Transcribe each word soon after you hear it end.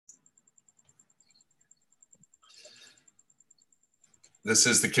This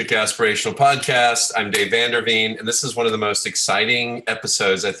is the Kickasspirational Podast. I'm Dave Vanderveen, and this is one of the most exciting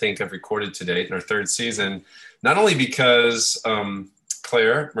episodes I think I've recorded to date in our third season. Not only because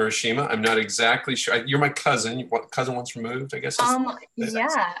Claire Murashima, I'm not exactly sure. You're my cousin. Cousin once removed, I guess.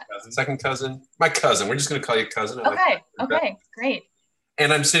 Yeah. Second cousin. My cousin. We're just going to call you cousin. Okay, great.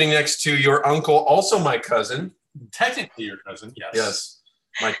 And I'm sitting next to your uncle, also my cousin. Technically your cousin, yes. Yes.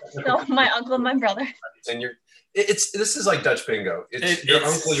 My uncle and my brother. And this is like Dutch bingo. It's your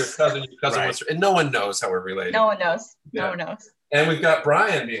uncle, your cousin right. wants, and no one knows how we're related. No one knows. Yeah. No one knows. And we've got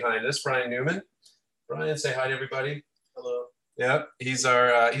Brian behind us, Brian Newman. Brian, say hi to everybody. Hello. Yeah, he's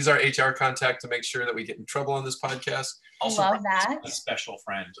our HR contact to make sure that we get in trouble on this podcast. Also, love that. A special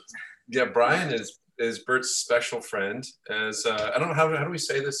friend. Yeah, Brian is Burt's special friend. As I don't know how do we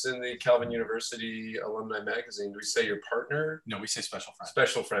say this in the Calvin University Alumni Magazine? Do we say your partner? No, we say special friend.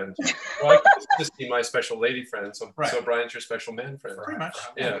 Special friend. Well, I could just be my special lady friend. So Brian's your special man friend. Pretty much.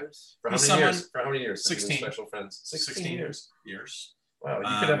 Yeah. For how many years? 16 special friends. 16 years. Wow,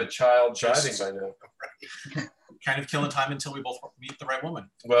 you could have a child driving by now. Right. Kind of killing time until we both meet the right woman.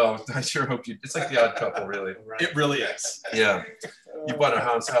 Well, I sure hope you. It's like The Odd Couple, really. Right. It really is. Yeah. You bought a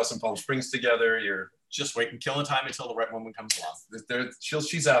house in Palm Springs together. You're just waiting, killing time until the right woman comes along.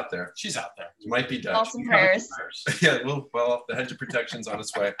 She's out there. She's out there. It might be Dutch. Awesome prayers. Yeah. Well, the hedge of protection's on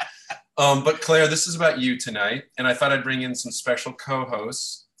its way. But Claire, this is about you tonight, and I thought I'd bring in some special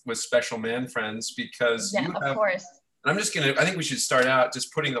co-hosts with special man friends because you have. Of course. And I think we should start out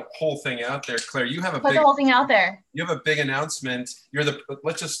just putting the whole thing out there. Claire, you have the whole thing out there. You have a big announcement.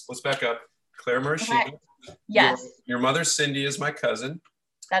 Let's back up. Claire Murashima. Okay. Yes. Your mother, Cindy, is my cousin.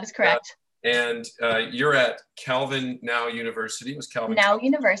 That is correct. And you're at Calvin Now University. It was Calvin Now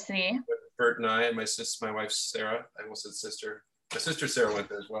University. With Burt and I and my wife, Sarah. I almost said sister. My sister, Sarah, went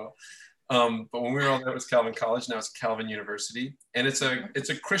there as well. But when we were all there, it was Calvin College. Now it's Calvin University. And it's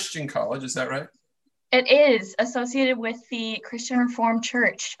a Christian college. Is that right? It is associated with the Christian Reformed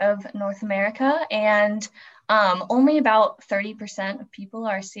Church of North America, and only about 30% of people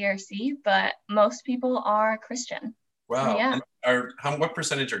are CRC, but most people are Christian. Wow. So, yeah. What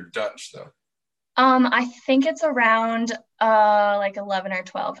percentage are Dutch, though? I think it's around like 11 or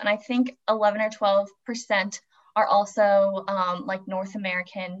 12, and I think 11 or 12% are also like North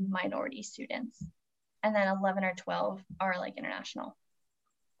American minority students, and then 11 or 12 are like international.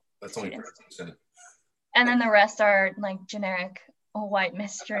 That's only 30%. And then the rest are like generic white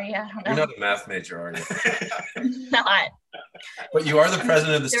mystery. I don't know. You're not a math major, are you? Not. But you are the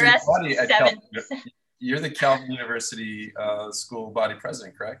president of the student body at 7%. Calvin. You're the Calvin University school body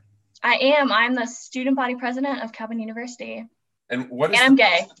president, correct? I am. I'm the student body president of Calvin University. And I'm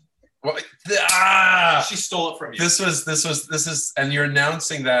gay. Well, she stole it from you. This is, and you're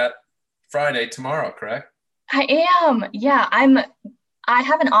announcing that Friday, tomorrow, correct? I am. Yeah, I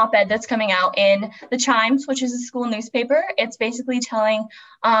have an op-ed that's coming out in the Chimes, which is a school newspaper. It's basically telling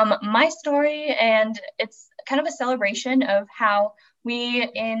my story, and it's kind of a celebration of how we,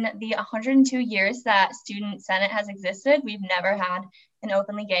 in the 102 years that Student Senate has existed, we've never had an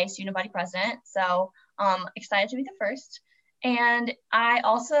openly gay student body president. So excited to be the first. And I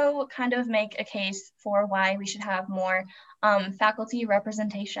also kind of make a case for why we should have more faculty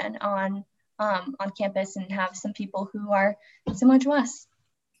representation on campus and have some people who are similar to us.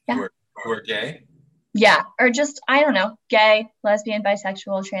 Yeah. Who are gay? Yeah. Or just, I don't know, gay, lesbian,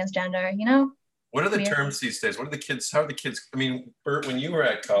 bisexual, transgender, What are the terms these days? How are the kids? I mean, Burt, when you were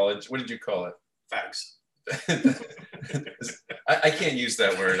at college, what did you call it? Fags. I can't use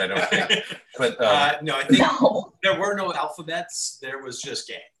that word, I don't think. But no, I think there were no alphabets. There was just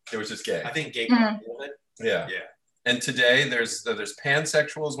gay. It was just gay. I think gay got a little bit. Yeah. And today there's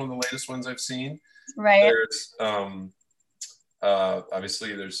pansexual is one of the latest ones I've seen. Right. There's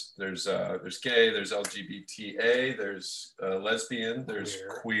obviously there's gay, there's LGBTA, there's lesbian, there's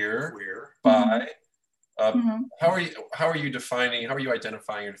queer, bi. How are you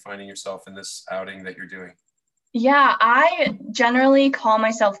identifying or defining yourself in this outing that you're doing? Yeah, I generally call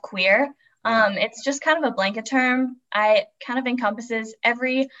myself queer. It's just kind of a blanket term. I kind of encompasses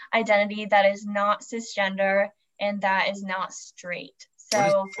every identity that is not cisgender and that is not straight.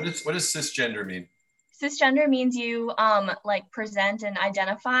 So what does cisgender mean? Cisgender means you like present and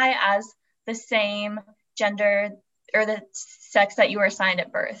identify as the same gender or the sex that you were assigned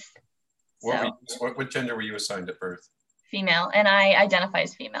at birth. What gender were you assigned at birth? Female, and I identify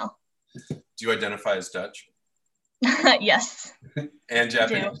as female. Do you identify as Dutch? Yes. And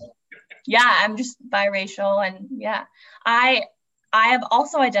Japanese? Yeah, I'm just biracial, and yeah. I have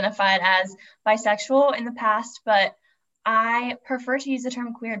also identified as bisexual in the past, but I prefer to use the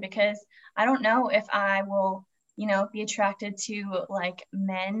term queer because I don't know if I will, be attracted to like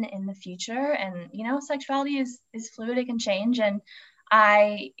men in the future. And, sexuality is fluid, it can change. And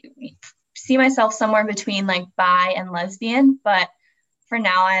I see myself somewhere between like bi and lesbian, but for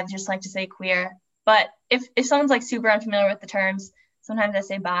now I just like to say queer. But if someone's like super unfamiliar with the terms, sometimes I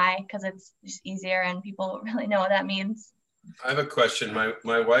say bi because it's just easier and people really know what that means. I have a question.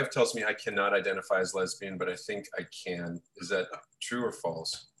 My wife tells me I cannot identify as lesbian, but I think I can. Is that true or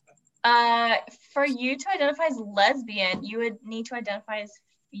false? For you to identify as lesbian, you would need to identify as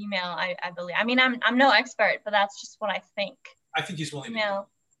female, I believe. I mean, I'm no expert, but that's just what I think. I think he's willing to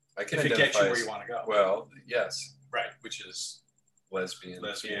I can if it identify gets you where you want to go. Well, yes. Right, which is lesbian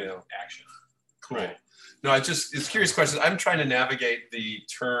female action. Cool. Right. No, it's curious questions. I'm trying to navigate the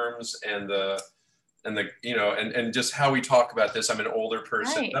terms and the and just how we talk about this. I'm an older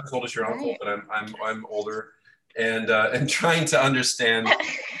person, not as old as your uncle, but I'm older, and trying to understand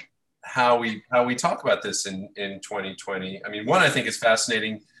how we talk about this in 2020. I mean, one, I think is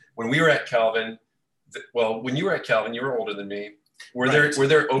fascinating. When we were at Calvin, when you were at Calvin, you were older than me. Were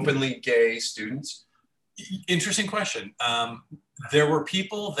there openly gay students? Interesting question. There were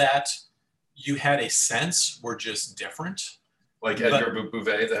people that you had a sense were just different. Like Edgar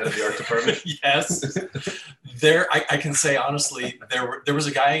Bouvet, the head of the art department? Yes. I can say honestly, there was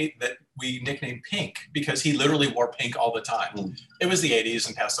a guy that we nicknamed Pink because he literally wore pink all the time. Mm. It was the 80s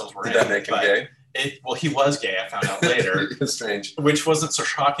and pastels were Did that make him gay? He was gay, I found out later. It's strange. Which wasn't so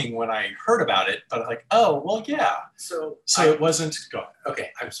shocking when I heard about it, but I'm like, oh, well, yeah. So it wasn't, go ahead. Okay,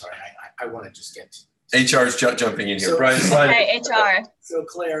 I'm sorry. I want to just get HR's jumping in here. Brian, slide. Okay, HR. So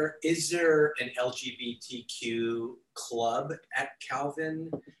Claire, is there an LGBTQ club at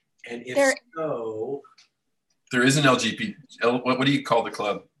Calvin? And if so, there is an LGBT. What do you call the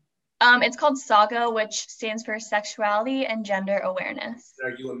club? It's called SAGA, which stands for Sexuality and Gender Awareness.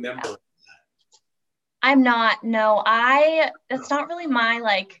 Are you a member of that? I'm not. No, that's not really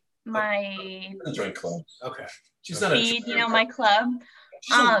my join club. Okay. She's not my club.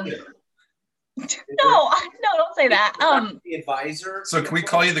 No, don't say that. The advisor. So can we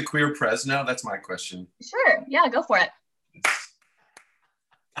call you the queer prez now? That's my question. Sure. Yeah, go for it.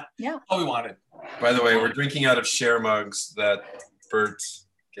 Yeah. All we wanted. By the way, we're drinking out of share mugs that Burt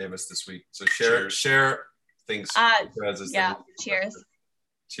gave us this week. So share thinks prez is cheers.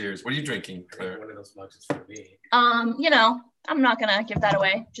 Cheers. What are you drinking, Claire? One of those mugs is for me. I'm not gonna give that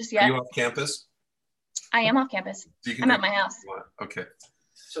away just yet. Are you off campus? I am off campus. I'm at my house. Okay.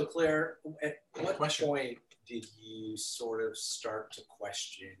 So Claire, at what point did you sort of start to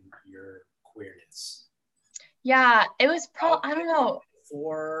question your queerness? Yeah, it was I don't know.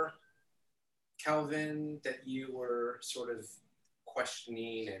 Before Calvin, that you were sort of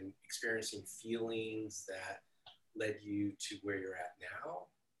questioning and experiencing feelings that led you to where you're at now?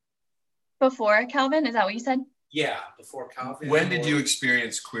 Before Calvin, is that what you said? Yeah, before Calvin. When did you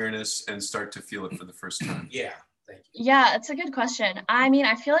experience queerness and start to feel it for the first time? Yeah. Thank you. Yeah, it's a good question. I mean,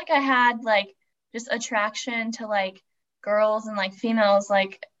 I feel like I had like just attraction to like girls and like females,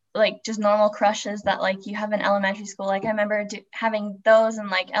 like just normal crushes that like you have in elementary school. Like I remember having those in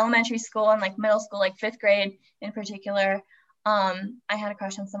like elementary school and like middle school, like 5th grade in particular. I had a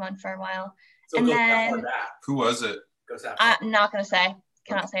crush on someone for a while. So and then who was it? I'm not gonna say.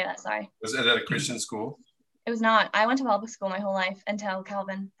 Cannot say that. Sorry. Was it at a Christian school? It was not. I went to public school my whole life until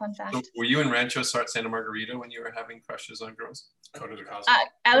Calvin. Fun fact. So were you in Rancho Santa Margarita when you were having crushes on girls?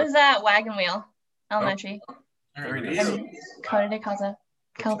 I was at Wagon Wheel Elementary. Oh. Very nice. Coto de Casa,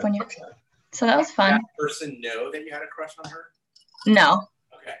 California. Okay. So that was fun. Did that person know that you had a crush on her? No.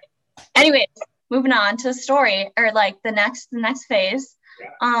 Okay. Anyways, moving on to the story, or like the next phase.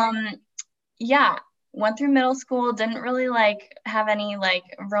 Yeah. Went through middle school, didn't really like have any like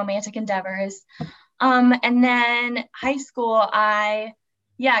romantic endeavors. And then high school, I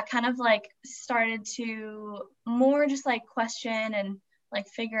kind of like started to more just like question and like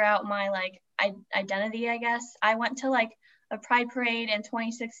figure out my like identity, I guess. I went to like a pride parade in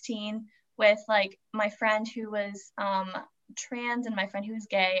 2016 with like my friend who was trans and my friend who was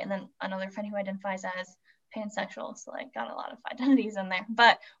gay, and then another friend who identifies as pansexual. So like got a lot of identities in there.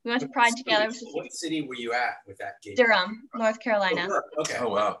 But we went to pride together. What city were you at with that gay? Durham, North Carolina. Oh, okay. Oh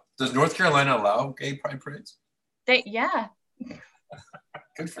wow. Does North Carolina allow gay pride parades? Yeah.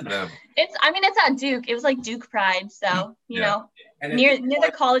 Good for them. It's at Duke. It was like Duke Pride, so you know, and near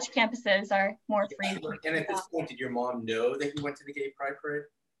the college campuses are more free. And at this point, did your mom know that you went to the gay pride parade?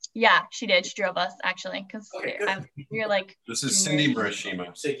 Yeah, she did. She drove us actually because we were like. This is Cindy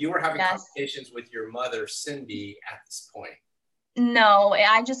Murashima. So you were having conversations with your mother, Cindy, at this point. No,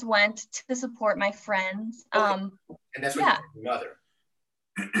 I just went to support my friends. Okay. And that's what your mother.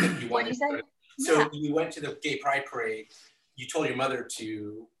 What did you say? So Yeah. you went to the gay pride parade. You told your mother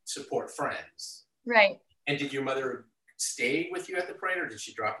to support friends. Right. And did your mother stay with you at the parade, or did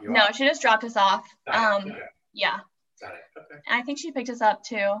she drop you No, off? she just dropped us off. Got it. Okay. Yeah. Got it. Okay. I think she picked us up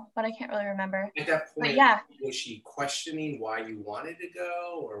too, but I can't really remember. At that point, But yeah, was she questioning why you wanted to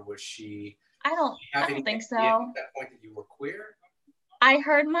go, or was she? I don't think At so. that point, that you were queer. I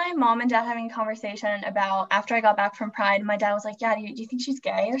heard my mom and dad having a conversation about after I got back from Pride. My dad was like, "Yeah, do you think she's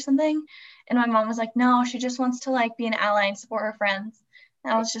gay or something?" And my mom was like, "No, she just wants to like be an ally and support her friends."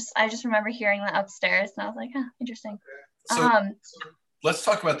 And I just remember hearing that upstairs, and I was like, "Huh, interesting." So let's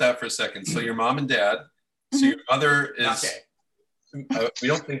talk about that for a second. So your mom and dad. So your mother is. Okay. We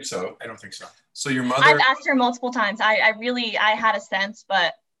don't think so. I don't think so. So your mother. I've asked her multiple times. I had a sense,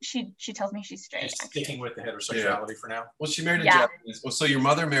 but she tells me she's straight. She's sticking with the heterosexuality for now. Well, she married a Japanese. Well, so your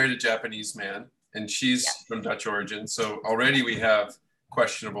mother married a Japanese man, and she's from Dutch origin. So already we have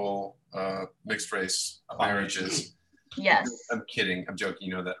questionable mixed race marriages. Yes. I'm kidding. I'm joking.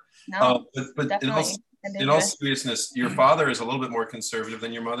 You know that. No. But in all seriousness, your father is a little bit more conservative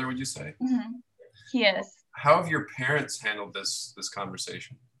than your mother, would you say? Mm-hmm. He is. How have your parents handled this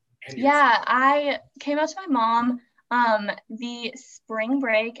conversation? Yeah, I came out to my mom the spring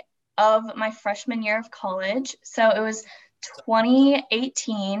break of my freshman year of college. So it was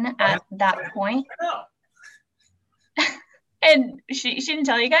 2018 at that point. And she didn't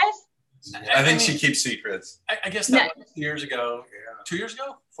tell you guys? I think she keeps secrets. I guess that was 2 years ago. 2 years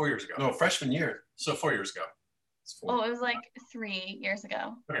ago? 4 years ago. No, freshman year. So 4 years ago. Oh, it was like 3 years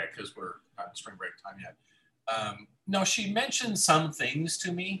ago. Okay, because we're not in spring break time yet. No, she mentioned some things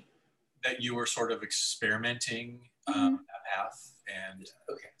to me that you were sort of experimenting that path. And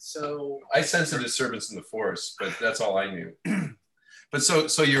okay, so I sensed a disturbance in the force, but that's all I knew. But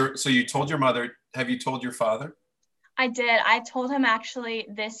so you told your mother. Have you told your father? I did. I told him actually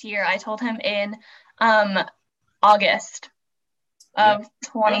this year. I told him in August of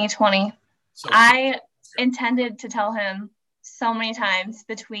 2020. So I intended to tell him so many times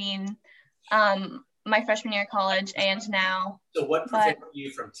between my freshman year of college and now. So what prevented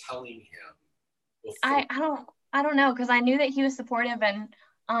you from telling him before? I don't know, because I knew that he was supportive, and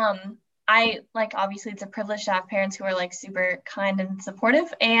I like, obviously it's a privilege to have parents who are like super kind and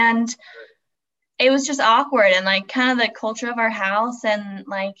supportive, and it was just awkward and like kind of the culture of our house, and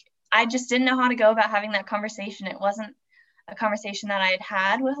like I just didn't know how to go about having that conversation. It wasn't a conversation that I had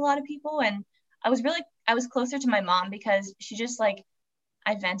had with a lot of people, and I was closer to my mom because she just like,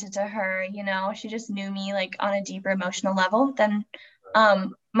 I vented to her, you know, she just knew me like on a deeper emotional level than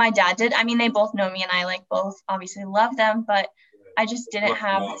my dad did. I mean, they both know me and I like both obviously love them, but I just didn't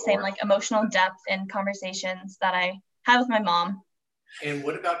have the same like emotional depth in conversations that I had with my mom. And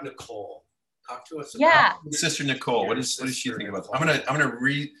what about Nicole? Talk to us about sister Nicole. What does she think about that? I'm gonna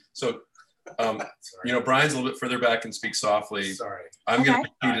read. So you know, Brian's a little bit further back and speaks softly. Sorry. I'm gonna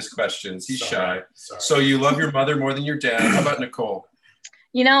repeat his questions. He's shy. Sorry. So you love your mother more than your dad. How about Nicole?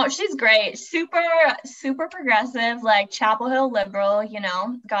 You know, she's great. Super progressive, like Chapel Hill liberal, you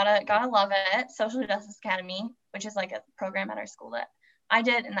know, gotta love it. Social Justice Academy, which is like a program at our school that I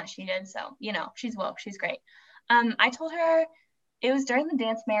did and that she did. So, you know, she's woke, she's great. I told her it was during the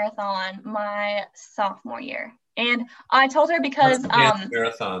dance marathon my sophomore year. And I told her because dance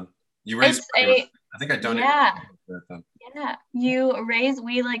marathon. You raised I think I donated marathon. Yeah.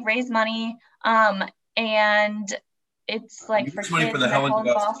 We like raise money. And it's like for kids for the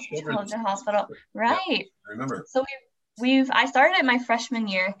Helvetica Children's Hospital. Right. Yeah, I remember. So I started it my freshman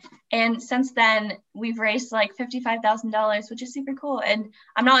year, and since then we've raised like $55,000, which is super cool. And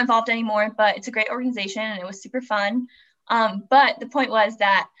I'm not involved anymore, but it's a great organization and it was super fun. But the point was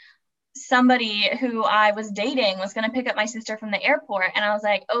that somebody who I was dating was going to pick up my sister from the airport, and I was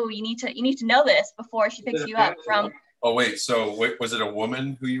like, "Oh, you need to know this before she picks you up from." Oh wait, so was it a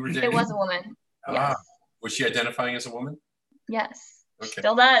woman who you were dating? It was a woman. Yes. Was she identifying as a woman? Yes. Okay.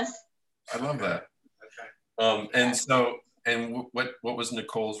 Still does. I love that. Okay. And what was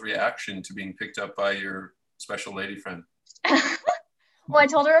Nicole's reaction to being picked up by your special lady friend? Well, I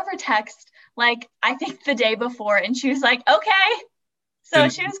told her over text, like I think the day before, and she was like, "Okay." So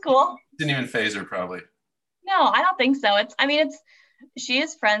she was cool. Didn't even phase her, probably. No, I don't think so. She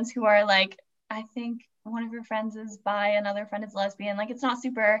has friends who are like, I think one of her friends is bi, another friend is lesbian. Like it's not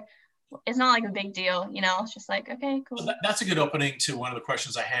like a big deal, you know. It's just like, okay, cool. So that's a good opening to one of the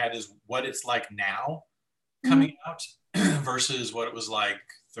questions I had, is what it's like now coming out versus what it was like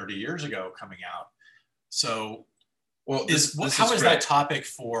 30 years ago coming out. So how is that topic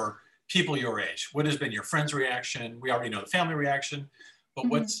for people your age? What has been your friend's reaction? We already know the family reaction, but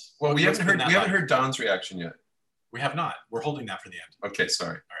we haven't heard Don's reaction yet. We have not. We're holding that for the end. Okay, sorry.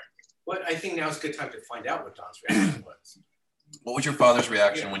 All right. But I think now's a good time to find out what Don's reaction was. What was your father's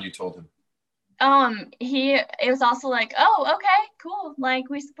reaction when you told him? It was also like, oh, okay, cool. Like,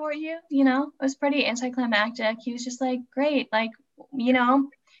 we support you, you know. It was pretty anticlimactic. He was just like, great. Like, you know,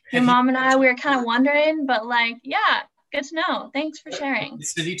 your mom and I, we were kind of wondering, but like, yeah, good to know. Thanks for sharing.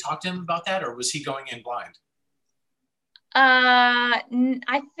 Did he talk to him about that, or was he going in blind?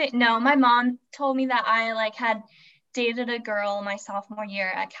 I think, no, my mom told me that I like had dated a girl my sophomore year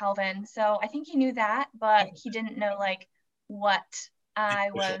at Calvin. So I think he knew that, but he didn't know like what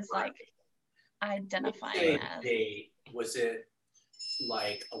I was like identifying as. Was it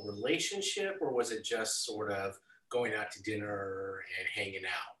like a relationship, or was it just sort of going out to dinner and hanging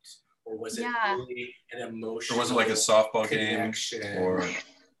out? Or was it really an emotional, or was it like a softball connection? Game? Or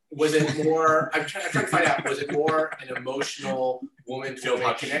was it more, I'm trying to find out, was it more an emotional woman to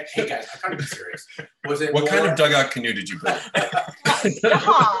woman connection? Hey guys, I'm trying to be serious. Was it what kind of dugout canoe did you build?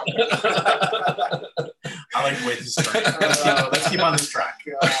 Stop. I like the way this is starting. Let's keep on this track.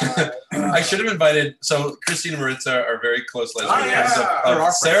 I should have invited, so Christine and Maritza are very close lesbians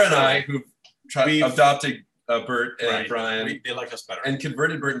of Sarah and I, who adopted Burt and Brian. They like us better. And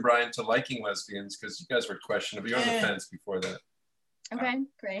converted Burt and Brian to liking lesbians because you guys were questionable. You were on the fence before that. Okay,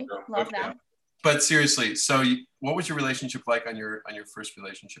 great. Love that. But seriously, so what was your relationship like on your first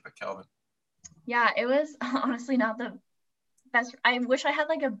relationship at Calvin? Yeah, it was honestly not the best. I wish I had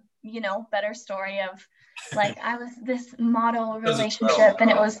like a, you know, better story of like I was this model relationship and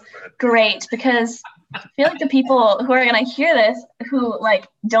it was great, because I feel like the people who are gonna hear this who like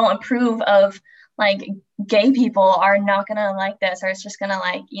don't approve of like gay people are not gonna like this, or it's just gonna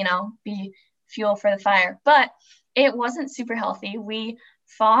like, you know, be fuel for the fire. But it wasn't super healthy. We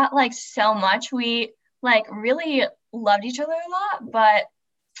fought like so much. We like really loved each other a lot, but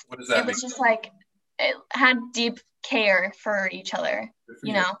what does that mean? Was just like it had deep care for each other,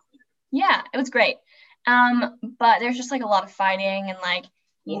 you know. Yeah, it was great. But there's just like a lot of fighting and like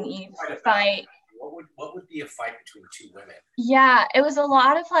you fight. What would be a fight between two women? Yeah, it was a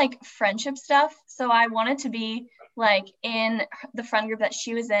lot of like friendship stuff. So I wanted to be like in the friend group that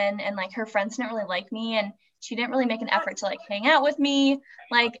she was in, and like her friends didn't really like me, and she didn't really make an effort to like hang out with me,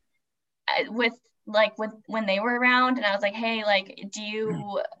 like with when they were around. And I was like, hey, like,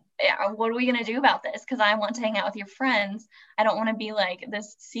 what are we gonna do about this? Because I want to hang out with your friends. I don't want to be like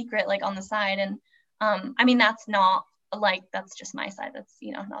this secret like on the side. And I mean, that's not like, that's just my side. That's,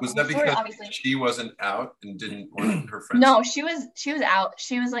 you know, not was that story, because obviously. She wasn't out and didn't want her friends? No, she was out.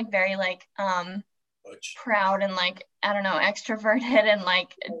 She was like very like proud and like, I don't know, extroverted and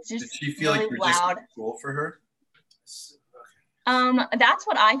like just did she feel really like you're loud. just cool for her? That's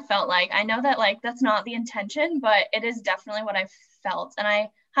what I felt like. I know that like that's not the intention, but it is definitely what I felt. And I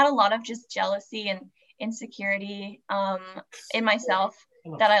had a lot of just jealousy and insecurity in myself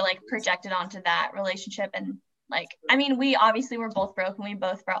that I like projected onto that relationship. And like, I mean, we obviously were both broken. We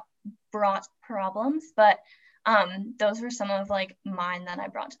both brought problems, but those were some of like mine that I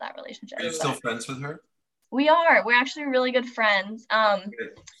brought to that relationship. Are you still friends with her? We are. We're actually really good friends.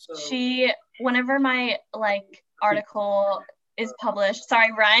 She, whenever my like article is published,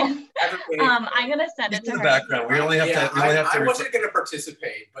 sorry, Brian, I'm gonna send it to her. In the background, we only have to. I wasn't gonna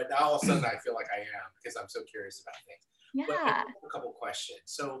participate, but now all of a sudden I feel like I am, because I'm so curious about things. Yeah. But I have a couple questions.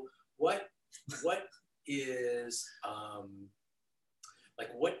 So what is like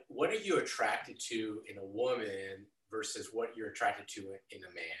what are you attracted to in a woman versus what you're attracted to in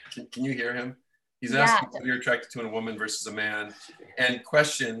a man? Can you hear him? He's asking what you're attracted to in a woman versus a man. And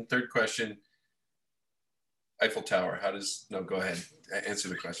third question, Eiffel Tower. Go ahead. Answer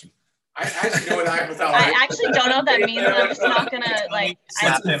the question. I actually know what Eiffel Tower. I actually don't know what that means. I'm just not gonna like.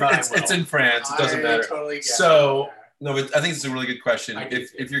 It's in France. It doesn't matter. Totally so no, I think it's a really good question.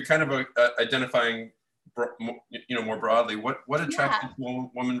 If you're kind of identifying, more broadly, what attracts you to a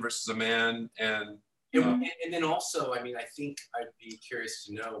woman versus a man, and then also, I mean, I think I'd be curious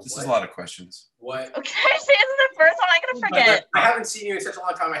to know. This is a lot of questions. Okay, this is the first one I'm gonna forget. I haven't seen you in such a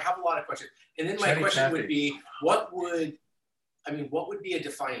long time. I have a lot of questions, and then my question would be, what would be a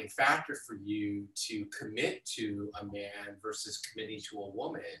defining factor for you to commit to a man versus committing to a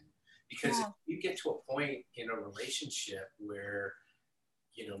woman? Because if you get to a point in a relationship where,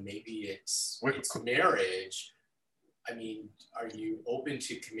 maybe it's marriage, I mean, are you open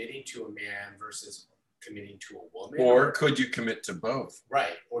to committing to a man versus committing to a woman? Or could you commit to both?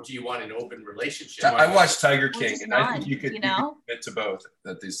 Right. Or do you want an open relationship? I watched Tiger King, and I think you could commit to both.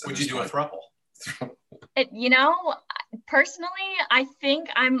 Would you do a throuple? Personally, I think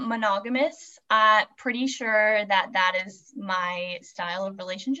I'm monogamous. Pretty sure that is my style of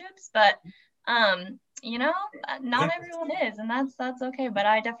relationships, but you know, not everyone is, and that's okay, but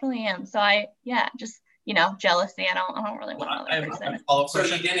I definitely am. So just, you know, jealousy. I don't really want another person. So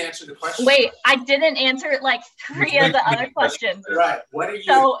you didn't answer the question. Wait, I didn't answer like 3 of the other questions. Right. What are you?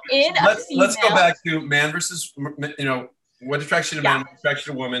 So let's go back to man versus, you know, what attraction to men, what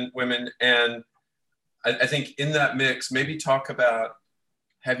attraction to women, and I think in that mix, maybe talk about,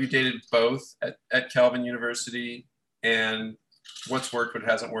 have you dated both at Calvin University, and what's worked, what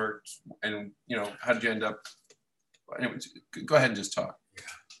hasn't worked, and, you know, how did you end up? Anyway, go ahead and just talk.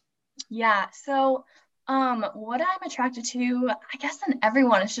 Yeah. So, what I'm attracted to, I guess, in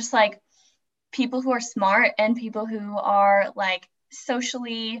everyone, is just like people who are smart and people who are like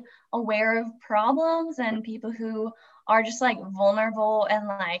socially aware of problems, and people who are just like vulnerable and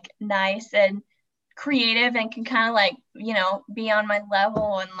like nice and creative and can kind of like, you know, be on my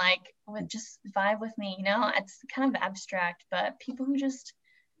level and like would just vibe with me, you know. It's kind of abstract, but people who just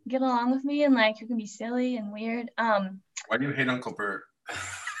get along with me and like who can be silly and weird. Why do you hate Uncle Burt?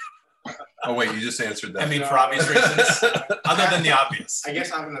 Oh wait, you just answered that. I mean, for obvious reasons, other than the obvious. I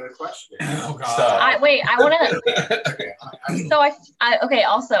guess I have another question. Oh God. I want to. Okay. So okay.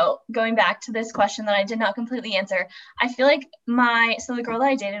 Also, going back to this question that I did not completely answer, I feel like the girl that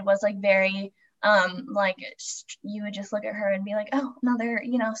I dated was like very like you would just look at her and be like, oh, another,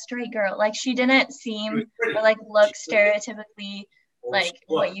 you know, straight girl. Like she didn't seem or like look stereotypically like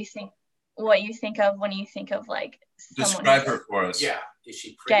what you think of when you think of like someone. Describe her for us. Yeah. Is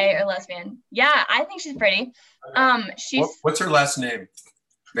she pretty? Gay or lesbian? Yeah, I think she's pretty. She's what's her last name?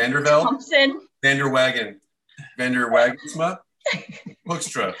 Vanderveld? Thompson. Vanderwagen? Vanderwagensma?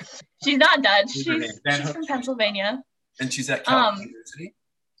 Hoekstra. She's not Dutch. She's from Pennsylvania. And she's at Calvin University?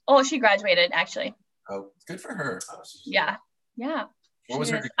 Oh, she graduated actually. Oh, good for her. Yeah. What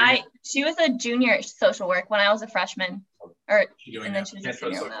was her degree? She was a junior social work when I was a freshman, and then she was a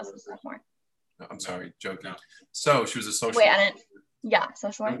senior when I was a sophomore. No, I'm sorry, joking. So she was a social. Wait, I didn't. Yeah,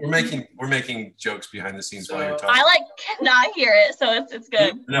 social work. We're making jokes behind the scenes while you're talking. I like cannot hear it, so it's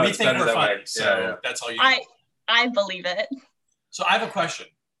good. No, we think we're funny, so that's all you. I believe it. So I have a question.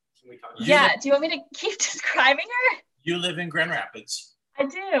 Do you want me to keep describing her? You live in Grand Rapids. I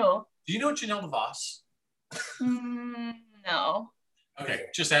do. Do you know Janelle DeVos? No. Okay,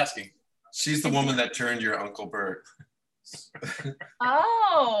 just asking. She's the woman that turned your Uncle Burt.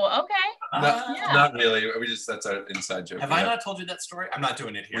 Oh, okay. Not really. That's our inside joke. Have I not told you that story? I'm not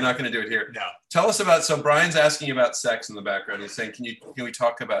doing it here. We're not going to do it here. No. Tell us about. So Brian's asking about sex in the background. He's saying, can we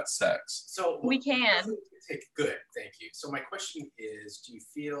talk about sex? So we can. Good, thank you. So my question is, do you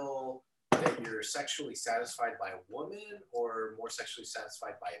feel that you're sexually satisfied by a woman or more sexually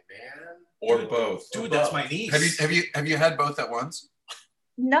satisfied by a man? Or both? Dude, that's my niece. Have you had both at once?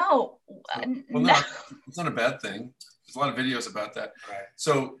 No. No. It's not a bad thing. There's a lot of videos about that. Right.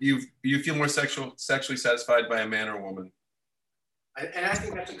 So you feel more sexually satisfied by a man or a woman? And I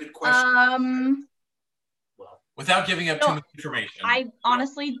think that's a good question. Well, without giving up too much information. I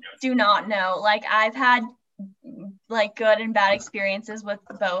honestly do not know. Like I've had like good and bad experiences with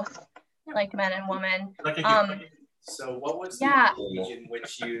both, like men and women. So what was the age in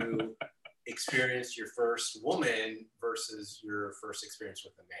which you experienced your first woman versus your first experience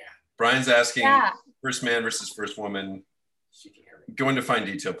with a man? Brian's asking first man versus first woman. She can hear me. Go into fine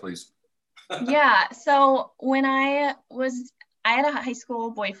detail, please. Yeah. So when I had a high school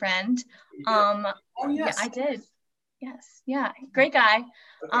boyfriend. Oh, yes. Yeah, I did. Yes. Yeah. Great guy.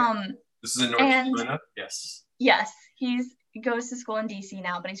 Okay. This is in North Carolina? Yes. Yes. He goes to school in DC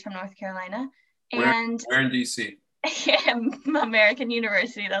now, but he's from North Carolina. Where in DC? American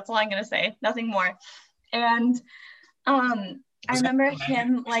University. That's all I'm gonna say. Nothing more. And I remember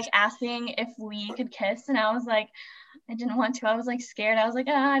him like asking if we could kiss, and I was like, I didn't want to. I was like scared. I was like,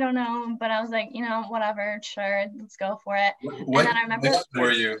 I don't know, but I was like, you know, whatever, sure, let's go for it. What, and then I remember.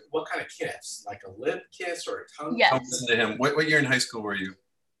 Were you? What kind of kiss? Like a lip kiss or a tongue? Yes. Don't listen to him. What year in high school were you?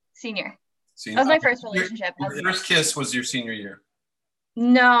 Senior. That was my first relationship. Your first kiss was your senior year?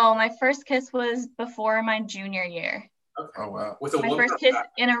 No, my first kiss was before my junior year. Okay. Oh wow. With a my first kiss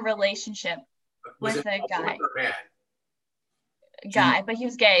in a relationship with a guy. Guy, but he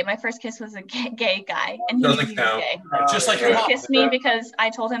was gay. My first kiss was a gay guy, and he was gay. Just like your mom kissed me because I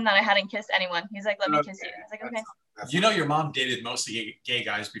told him that I hadn't kissed anyone. He's like, "Let me kiss you." I was like, "Okay." You know, your mom dated mostly gay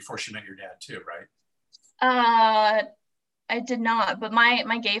guys before she met your dad, too, right? I did not, but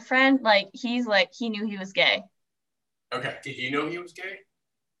my gay friend, like, he knew he was gay. Okay. Did you know he was gay?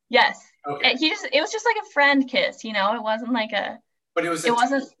 Yes. Okay. It was just like a friend kiss, you know. It wasn't like But it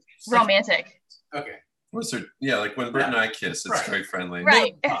wasn't romantic. Okay. Was there? Yeah, like when Burt and I kiss, it's very friendly.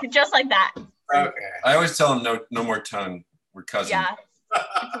 Right. Just like that. Okay. I always tell him no more tongue. We're cousins. Yeah.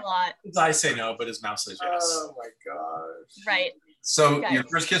 It's a lot. His eyes say no, but his mouth says yes. Oh my gosh. Right. So your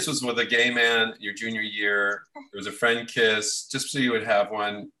first kiss was with a gay man your junior year. There was a friend kiss, just so you would have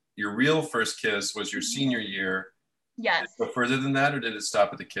one. Your real first kiss was your senior year. Yes. Did it go further than that, or did it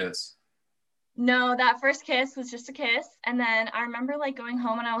stop at the kiss? No, that first kiss was just a kiss. And then I remember like going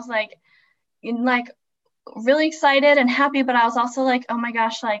home and I was like really excited and happy, but I was also like, oh my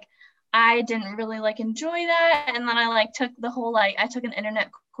gosh, like I didn't really like enjoy that. And then I like took the whole I took an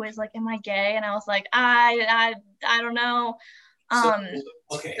internet quiz, like, am I gay? And I was like, I don't know.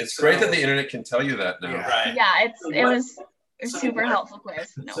 Okay, it's great that the internet can tell you that now. Yeah, right. Yeah, it was a super helpful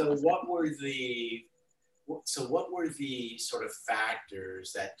quiz. No, so what were the sort of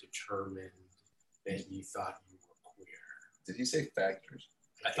factors that determined that you thought you were queer? Did he say factors?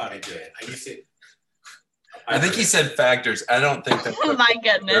 I thought he did. I think he said factors. I don't think that's oh my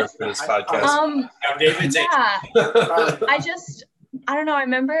goodness for this podcast. I don't know. I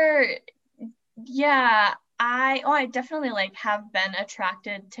remember, yeah, I definitely like have been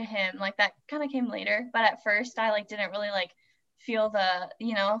attracted to him. Like that kind of came later, but at first I like didn't really like feel the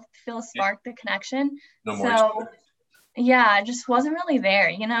spark, the connection. No more. So yeah, it just wasn't really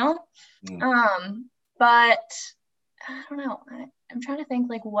there, but I don't know. I'm trying to think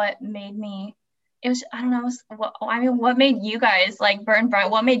like what made me. It was, I don't know. What made you guys like Burt and Brian?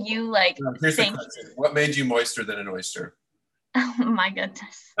 What made you like think? What made you moister than an oyster? Oh my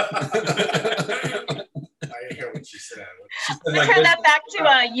goodness. I hear what she said. Let's turn that back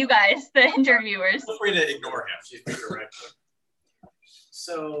to you guys, the interviewers. Feel free to ignore him. She's being direct.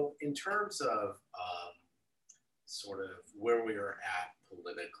 So in terms of sort of where we are at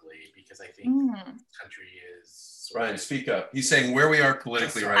politically, because I think the country is... Brian, speak up. He's saying where we are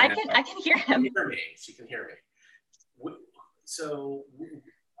politically right now. I can hear him. She can hear me. So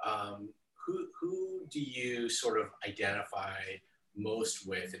who do you sort of identify most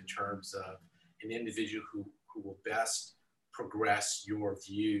with in terms of an individual who will best progress your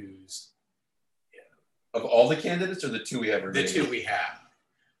views? Of all the candidates or the two we have? The two we have.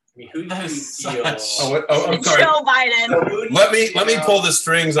 I mean, who do you feel? I'm sorry. Joe Biden. Let me pull the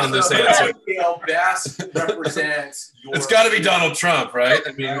strings on this answer. Who do you feel best represents your... It's got to be Donald Trump, right?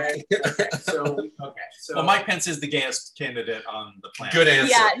 I mean, right? Okay. So well, Mike Pence is the gayest candidate on the planet. Good answer.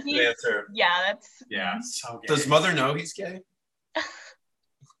 Yeah, good answer. Yeah, that's... Yeah, so gay. Does Mother know he's gay?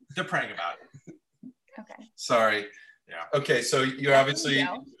 They're praying about it. Okay. Sorry. Yeah. Okay, so you're obviously...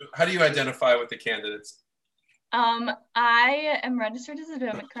 How do you identify with the candidates? I am registered as a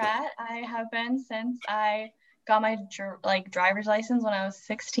Democrat. I have been since I got my driver's license when I was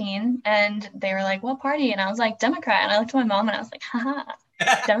 16, and they were like, "What party?" And I was like, "Democrat." And I looked at my mom and I was like, "Haha,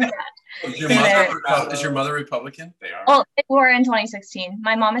 Democrat." Is your mother Republican? They are. Well, they were in 2016.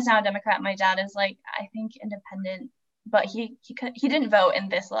 My mom is now a Democrat. My dad is I think independent, but he didn't vote in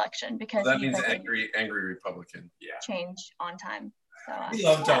this election because that means angry Republican. Yeah. Change on time. So, we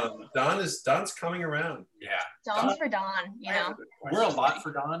love Don. Don's coming around. Yeah. Don's for Don, We're a lot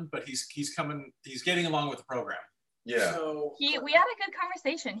for Don, but he's getting along with the program. Yeah. So, we had a good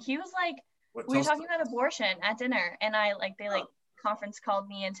conversation. He was like, we were talking about abortion at dinner, and they conference called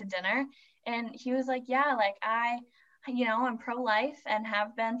me into dinner, and he was like, yeah, I'm pro-life and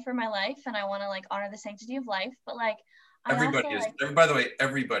have been for my life, and I want to honor the sanctity of life, but everybody is. By the way,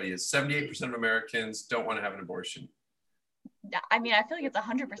 everybody is. 78% of Americans don't want to have an abortion. I mean, I feel like it's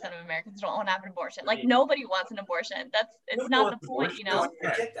 100% of Americans don't want to have an abortion. Nobody wants an abortion. It's not the point, I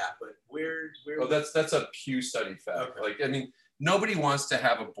get that, but where? Well, that's a Pew study fact. Okay. Nobody wants to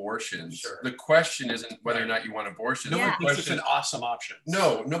have abortions. Sure. The question isn't whether or not you want abortion. No one thinks it's an awesome option.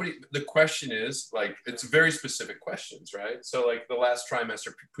 No, nobody. The question is it's very specific questions, right? So the last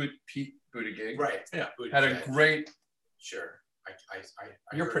trimester, Pete Buttigieg, right? Yeah, had a great. Sure. I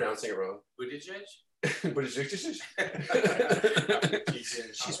You're pronouncing it wrong. Buttigieg.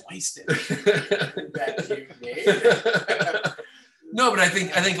 She's wasted. That cute name. No, but I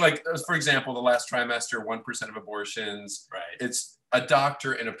think for example, the last trimester, 1% of abortions. Right. It's a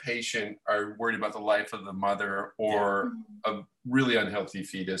doctor and a patient are worried about the life of the mother or a really unhealthy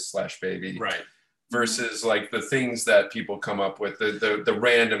fetus / baby. Right. Versus the things that people come up with, the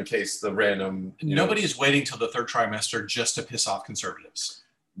random case, the random. Nobody is waiting till the third trimester just to piss off conservatives.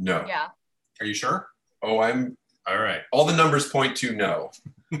 No. Yeah. Are you sure? Oh, I'm all right. All the numbers point to no.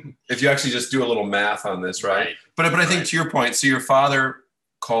 If you actually just do a little math on this, right? But I think to your point, so your father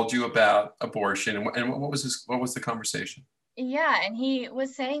called you about abortion, and what was the conversation? Yeah, and he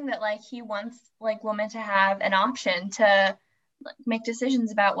was saying that he wants women to have an option to make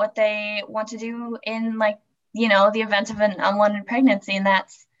decisions about what they want to do in the event of an unwanted pregnancy, and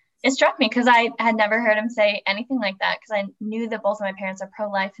that's it struck me because I had never heard him say anything like that, because I knew that both of my parents are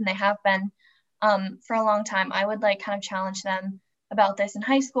pro-life, and they have been for a long time. I would like kind of challenge them about this in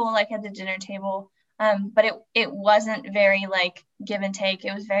high school, like at the dinner table. But it wasn't very like give and take.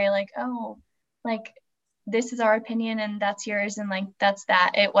 It was very like, oh, like this is our opinion and that's yours, and like that's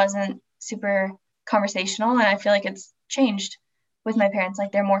that. It wasn't super conversational, and I feel like it's changed with my parents.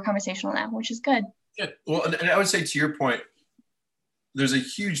 Like they're more conversational now, which is good. Yeah. Well, and I would say to your point, there's a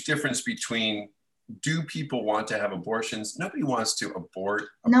huge difference between, do people want to have abortions? Nobody wants to abort.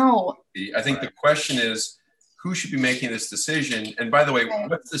 No. I think the question is, who should be making this decision? And by the way,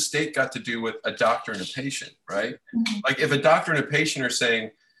 what's the state got to do with a doctor and a patient, right? Mm-hmm. Like if a doctor and a patient are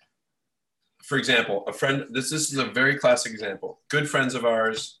saying, for example, a friend, this is a very classic example, good friends of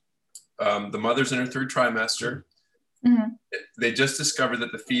ours, the mother's in her 3rd trimester. Mm-hmm. They just discovered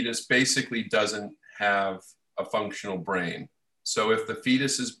that the fetus basically doesn't have a functional brain. So if the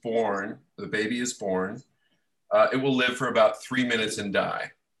fetus is born, the baby is born, it will live for about 3 minutes and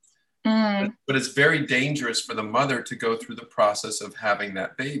die. But it's very dangerous for the mother to go through the process of having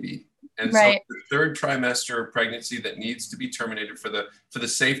that baby. And so the 3rd trimester of pregnancy that needs to be terminated for the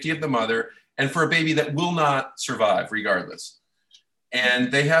safety of the mother and for a baby that will not survive regardless.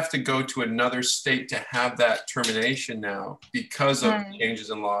 And they have to go to another state to have that termination now because of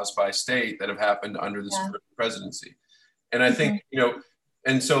changes in laws by state that have happened under this presidency. And I think, you know,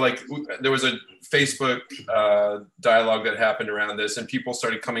 and so like there was a Facebook dialogue that happened around this, and people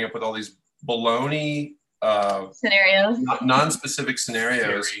started coming up with all these baloney scenarios, non-specific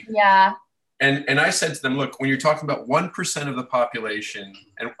scenarios. Yeah. And I said to them, look, when you're talking about 1% of the population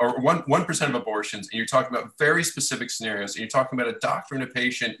or 1% of abortions, and you're talking about very specific scenarios, and you're talking about a doctor and a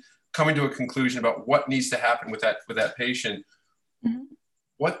patient coming to a conclusion about what needs to happen with that patient,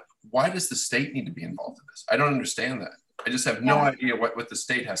 why does the state need to be involved in this? I don't understand that. I just have no idea what the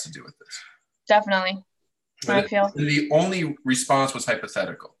state has to do with this. Definitely. I feel. And the only response was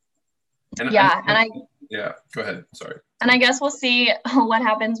hypothetical. Go ahead. Sorry. And I guess we'll see what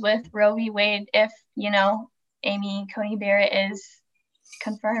happens with Roe v. Wade if, you know, Amy Coney Barrett is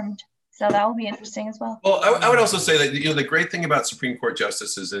confirmed. So that will be interesting as well. Well, I would also say that, you know, the great thing about Supreme Court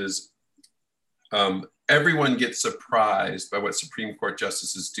justices is everyone gets surprised by what Supreme Court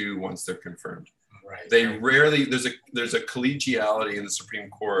justices do once they're confirmed. Right. They rarely, there's a collegiality in the Supreme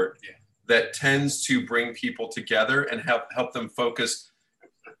Court that tends to bring people together and help them focus.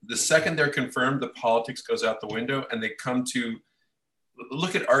 The second they're confirmed, the politics goes out the window, and they come to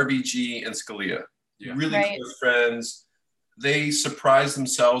look at RBG and Scalia, really close friends. They surprise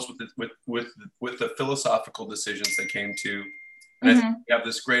themselves with the philosophical decisions they came to. And I think we have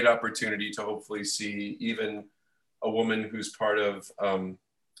this great opportunity to hopefully see even a woman who's part of,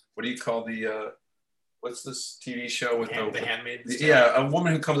 what do you call the, what's this TV show with the Handmaid's Tale? Yeah, a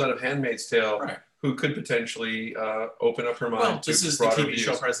woman who comes out of Handmaid's Tale, who could potentially open up her mind. Well, this is the TV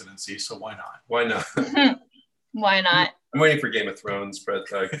show presidency, so why not? Why not? Why not? I'm waiting for Game of Thrones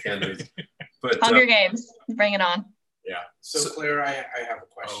candidates. But Hunger Games, bring it on. Yeah. So Claire, I have a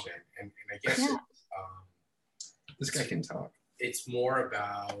question, and I guess this guy can talk. It's more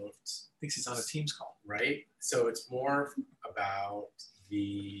about. Thinks he's on a Teams call, right? So it's more about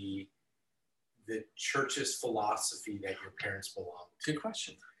the church's philosophy that your parents belong to. Good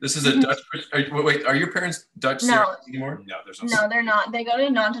question. This is a Dutch. Wait, are your parents Dutch anymore? No, there's no. They're not. They go to a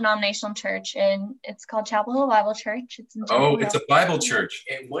non-denominational church, and it's called Chapel Hill Bible Church. It's in it's a Bible church.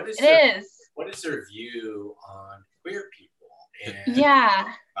 And what is their view on queer people? And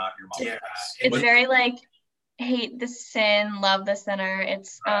not your mom. It's very like hate the sin, love the sinner.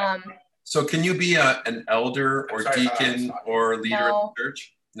 It's So can you be an elder or deacon or leader of the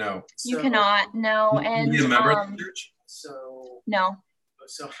church? No. You cannot. No. And can you be a member of the church? No.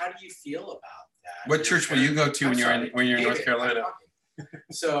 So how do you feel about that? What church will you go to when you're in North Carolina?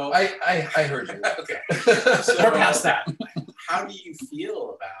 So I heard you. Okay. So we're past that. How do you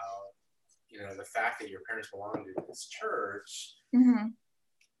feel about the fact that your parents belong to this church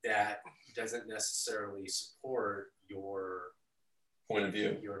that doesn't necessarily support your point of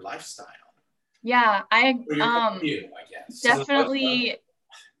view, your lifestyle? Yeah, I guess definitely.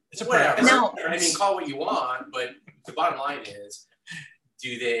 It's whatever. No, I mean, call what you want, but the bottom line is,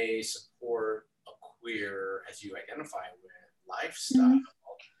 do they support a queer, as you identify with, lifestyle?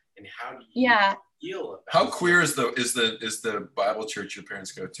 And how do you feel about how queer is the Bible church your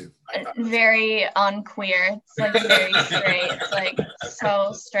parents go to? Very unqueer. It's like very straight. It's like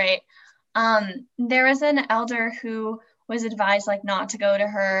so straight. There was an elder who was advised like not to go to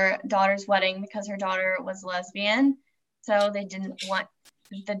her daughter's wedding because her daughter was lesbian, so they didn't want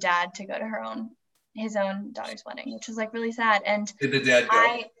the dad to go to his own daughter's wedding, which was like really sad. And did the dad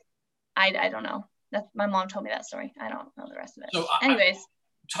go? I don't know. That's my mom told me that story. I don't know the rest of it. So anyways.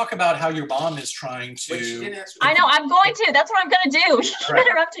 Talk about how your mom is trying to. I know, I'm going to. That's what I'm going to do. You keep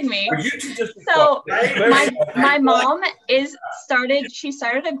interrupting me. So my mom she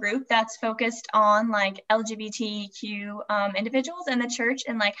started a group that's focused on like LGBTQ individuals in the church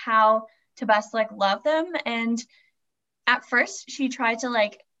and like how to best like love them. And at first she tried to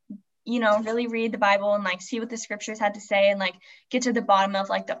like, really read the Bible and like see what the scriptures had to say and like get to the bottom of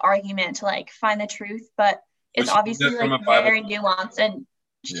like the argument to like find the truth. But it's obviously like very nuanced, and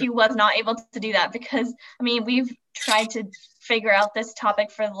she was not able to do that because, I mean, we've tried to figure out this topic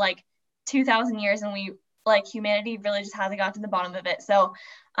for like 2,000 years and humanity really just hasn't got to the bottom of it. So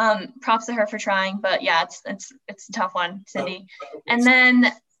props to her for trying, but yeah, it's a tough one, Cindy. And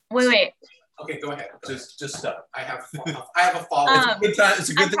then, wait. Okay, go ahead. Just stop. I have a follow-up. It's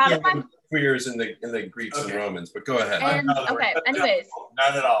a good thing queers in the Greeks and Romans, but go ahead. Anyways.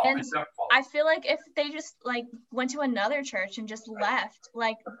 Not at all. And I feel like if they just like went to another church and just left,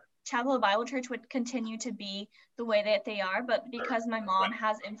 like Chapel of Bible Church would continue to be the way that they are, but because my mom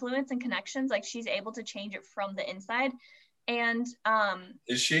has influence and connections, like she's able to change it from the inside. And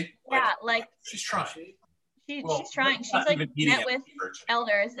is she? Yeah, like she's trying. She's trying. She's like met with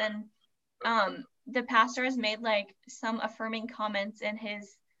elders, and the pastor has made like some affirming comments in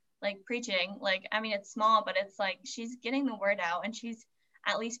his like preaching. Like, I mean, it's small, but it's like she's getting the word out, and she's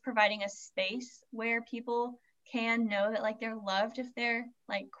at least providing a space where people can know that like they're loved if they're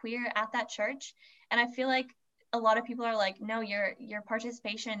like queer at that church. And I feel like a lot of people are like, no, your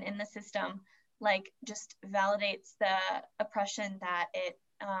participation in the system like just validates the oppression that it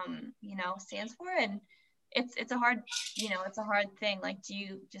stands for. And it's a hard thing. Like, do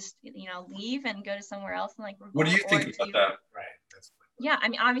you just leave and go to somewhere else and like what do you think about that? Right. Yeah, I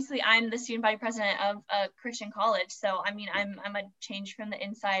mean, obviously I'm the student body president of a Christian college, so I mean I'm a change from the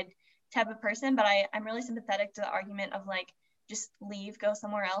inside type of person, but I'm really sympathetic to the argument of like just leave, go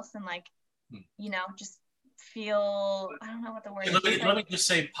somewhere else, and like just feel, I don't know what the word is. Let me just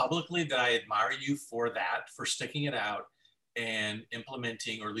say publicly that I admire you for sticking it out and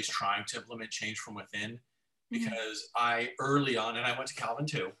implementing, or at least trying to implement change from within, because I early on, and I went to Calvin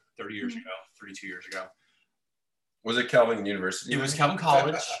too 32 years ago. Was it Calvin University? It was Calvin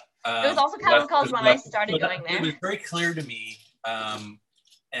College. It was also Calvin College when I started going there. It was very clear to me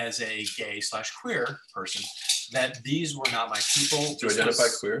as a gay/queer person that these were not my people. Do you identify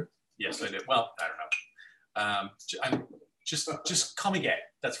queer? Yes, I did. Well, I don't know. I'm just call me gay.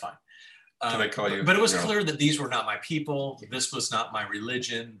 That's fine. Can I call you? But it was clear that these were not my people. This was not my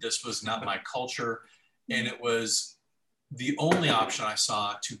religion. This was not my culture. And it was the only option I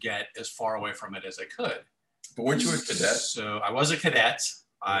saw to get as far away from it as I could. But weren't you a cadet? So I was a cadet.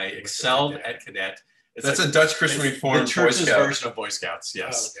 I excelled at cadet. That's a Dutch Christian Reformed the church's Boy Scout version of Boy Scouts,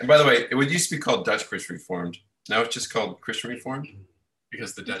 yes. And by the way, it would used to be called Dutch Christian Reformed. Now it's just called Christian Reformed?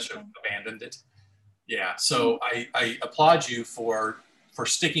 Because the Dutch have abandoned it. Yeah, so I applaud you for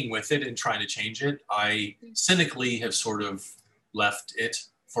sticking with it and trying to change it. I cynically have sort of left it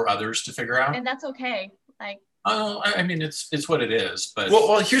for others to figure out. And that's okay. Like, I mean, it's what it is. But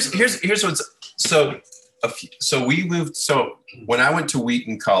well, here's what's so we moved. So when I went to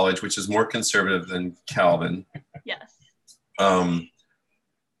Wheaton College, which is more conservative than Calvin. Yes.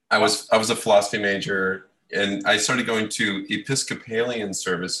 I was a philosophy major, and I started going to Episcopalian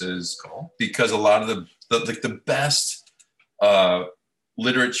services because a lot of the best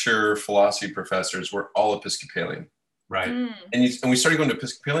literature philosophy professors were all Episcopalian. Right. And we started going to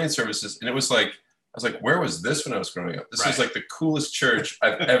Episcopalian services, and it was like, I was like, where was this when I was growing up? This is like the coolest church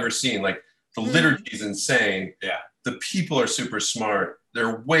I've ever seen. Like, the liturgy is insane. Yeah. The people are super smart.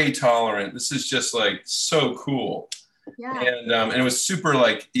 They're way tolerant. This is just like so cool. Yeah. And it was super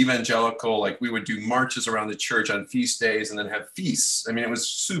like evangelical. Like, we would do marches around the church on feast days and then have feasts. I mean, it was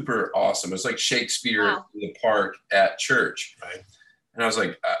super awesome. It was like Shakespeare in the park at church. Right. And I was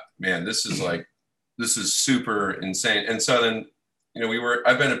like, man, this is super insane. And so then,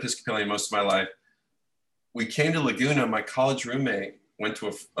 I've been Episcopalian most of my life. We came to Laguna. My college roommate went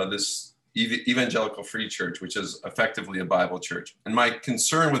to this evangelical free church, which is effectively a Bible church. And my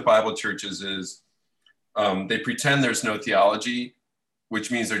concern with Bible churches is they pretend there's no theology,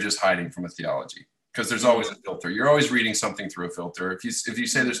 which means they're just hiding from a theology, because there's always a filter. You're always reading something through a filter. If you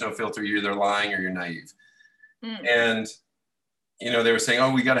say there's no filter, you're either lying or you're naive. And they were saying,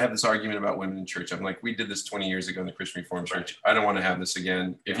 oh, we got to have this argument about women in church. I'm like, we did this 20 years ago in the Christian Reformed Church. I don't want to have this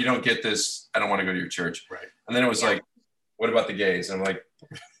again. If you don't get this, I don't want to go to your church. Right. And then it was like, what about the gays? And I'm like,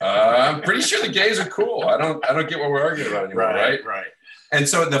 I'm pretty sure the gays are cool. I don't get what we're arguing about anymore, right? And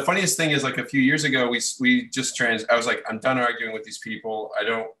so the funniest thing is, like, a few years ago, I was like, I'm done arguing with these people. I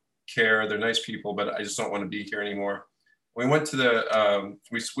don't care. They're nice people, but I just don't want to be here anymore. We went to the,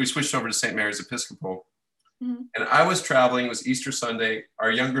 we switched over to St. Mary's Episcopal. Mm-hmm. And I was traveling. It was Easter Sunday.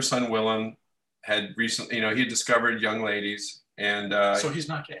 Our younger son, Willem, had recently, he had discovered young ladies. And so he's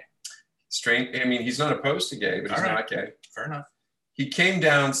not gay. Strange. I mean, he's not opposed to gay, but he's not gay. Fair enough. He came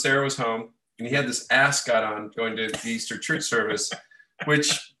down, Sarah was home, and he had this ascot on going to the Easter church service,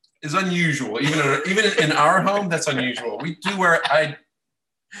 which is unusual. Even in our home, that's unusual. We do wear,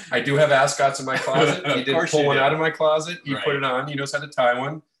 I do have ascots in my closet. He did pull one out of my closet. He put it on. He knows how to tie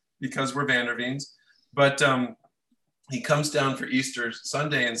one because we're Vanderveens. But he comes down for Easter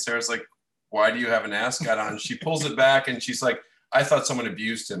Sunday, and Sarah's like, why do you have an ascot on? She pulls it back, and she's like, I thought someone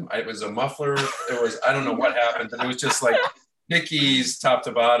abused him. It was a muffler. It was, I don't know what happened, but it was just like Dickies top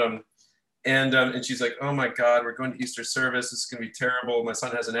to bottom. And she's like, oh my God, we're going to Easter service. This is going to be terrible. My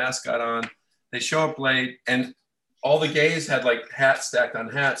son has an ascot on. They show up late, and all the gays had like hats stacked on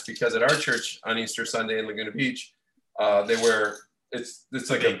hats, because at our church on Easter Sunday in Laguna Beach, they wear, it's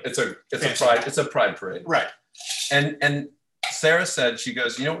a pride parade. Right. And Sarah said, she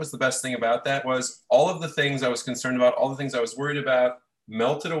goes, you know what was the best thing about that was all of the things I was concerned about, all the things I was worried about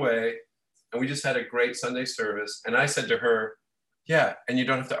melted away. And we just had a great Sunday service. And I said to her, yeah, and you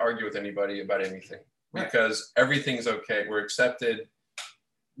don't have to argue with anybody about anything, because everything's okay. We're accepted.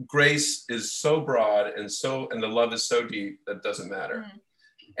 Grace is so broad and the love is so deep that it doesn't matter.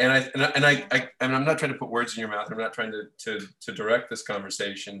 Mm. And I'm not trying to put words in your mouth. I'm not trying to direct this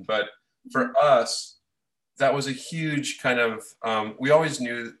conversation, but for us, that was a huge kind of, we always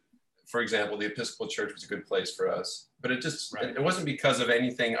knew, for example, the Episcopal Church was a good place for us, but it wasn't because of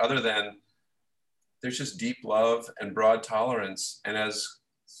anything other than there's just deep love and broad tolerance. And as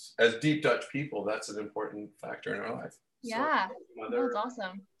deep Dutch people, that's an important factor in our life. Yeah, that's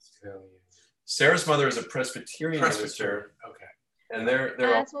awesome. Sarah's mother is a Presbyterian minister. Okay. And they're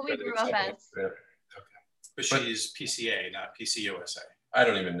that's what we grew up as. Yeah. Okay. But she's PCA, not PCUSA. I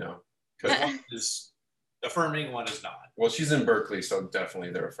don't even know. Because one is affirming, one is not. Well, she's in Berkeley, so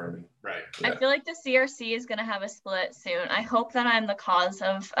definitely they're affirming. Right. I feel like the CRC is going to have a split soon. I hope that I'm the cause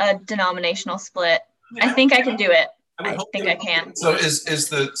of a denominational split. I think I can do it. I think I can. So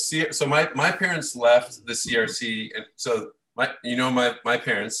so my parents left the CRC, and so my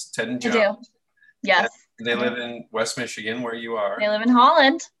parents, Ted and Joan. I do. Yes. They live in West Michigan, where you are. They live in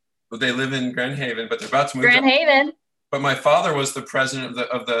Holland. But they live in Grand Haven, but they're about to move. Grand Haven. But my father was the president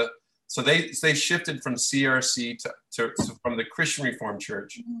of the. So they shifted from CRC to from the Christian Reformed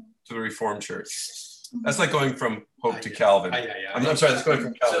Church to the Reformed Church. That's like going from Hope to Calvin. I'm sorry, that's going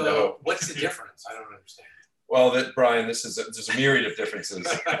from Calvin to Hope. What's the difference? I don't understand. Well, Brian, there's a myriad of differences.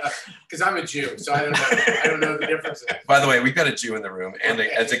 Because I'm a Jew, so I don't know the differences. By the way, we've got a Jew in the room, and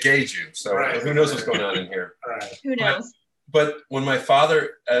as a gay Jew, so who knows what's going on in here? Right. Who knows? But when my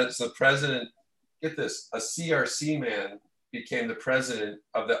father, as the president, get this, a CRC man became the president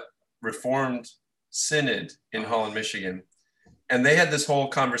of the Reformed Synod in Holland, Michigan. And they had this whole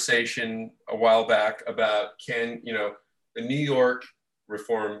conversation a while back about the New York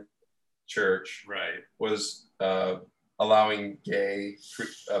Reformed Church was allowing gay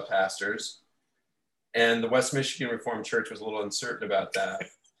pastors, and the West Michigan Reformed Church was a little uncertain about that.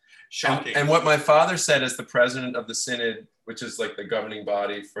 Shocking. And what my father said as the president of the Synod, which is like the governing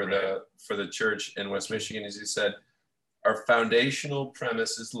body for the church in West Michigan, is he said, our foundational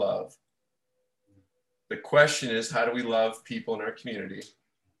premise is love. The question is, how do we love people in our community?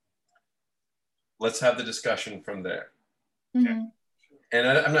 Let's have the discussion from there. Mm-hmm. And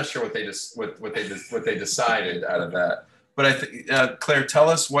I'm not sure what they decided out of that. But I think, Claire, tell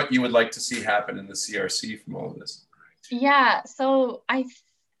us what you would like to see happen in the CRC from all of this. Yeah. So I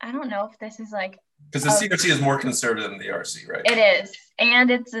don't know if this is like, because the CRC is more conservative than the RC, right? It is, and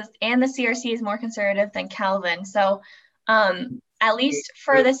the CRC is more conservative than Calvin. So, at least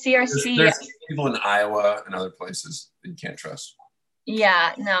for the CRC, there's people in Iowa and other places that you can't trust.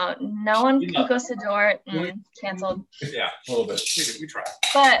 Yeah, no one Kickasspirational Podast canceled. Yeah, a little bit. We try.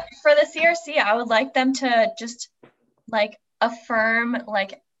 But for the CRC, I would like them to just like affirm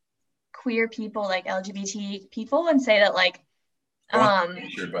like queer people, like LGBT people, and say that like by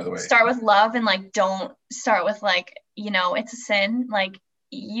the way, start with love and like don't start with like it's a sin. Like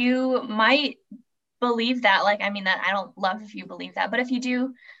you might believe that, like that I don't love if you believe that, but if you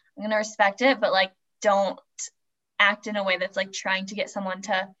do, I'm gonna respect it. But like don't act in a way that's like trying to get someone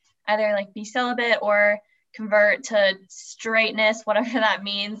to either like be celibate or convert to straightness, whatever that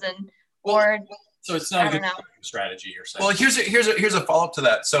means, so it's not a good strategy you're saying. Well, here's a follow-up to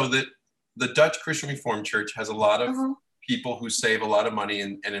that. So that the Dutch Christian Reformed Church has a lot of people who save a lot of money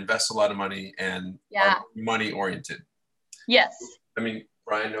and invest a lot of money and are money oriented. Yes.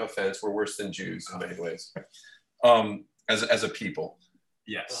 Brian, no offense, we're worse than Jews in many ways, as a people.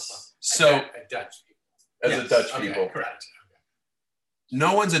 Yes. So a Dutch people. As a Dutch people. Correct.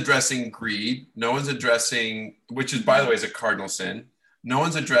 No one's addressing greed. No one's addressing, which is, by the way, is a cardinal sin. No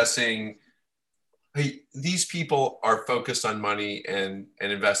one's addressing, hey, these people are focused on money and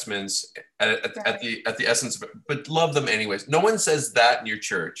investments at the essence of it, but love them anyways. No one says that in your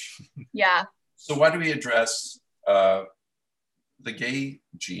church. Yeah. So why do we address the gay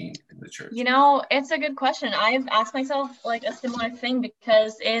gene in the church? You know, it's a good question. I've asked myself like a similar thing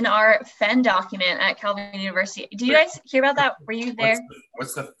because in our FEN document at Calvin University, do you guys hear about that? Were you there?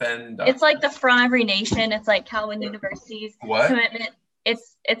 What's the FEN document? It's like the From Every Nation. It's like Calvin University's commitment.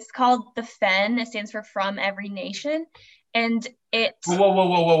 It's called the FEN. It stands for From Every Nation, and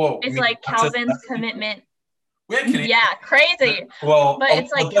whoa. It's like Calvin's commitment. Yeah, crazy. Well, but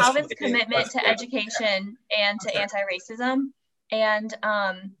it's like Calvin's commitment to education and to anti-racism. And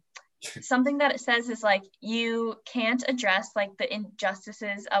something that it says is like you can't address like the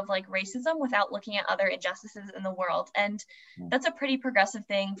injustices of like racism without looking at other injustices in the world. And that's a pretty progressive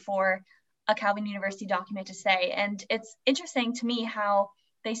thing for a Calvin University document to say. And it's interesting to me how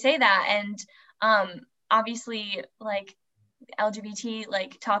they say that. And obviously like LGBT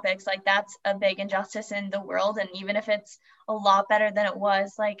like topics, like that's a big injustice in the world. And even if it's a lot better than it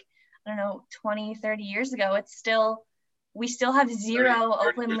was like, I don't know, 20, 30 years ago, we still have zero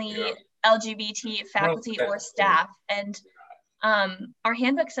openly LGBT faculty or staff. And our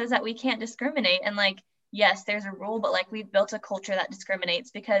handbook says that we can't discriminate. And like, yes, there's a rule, but like we've built a culture that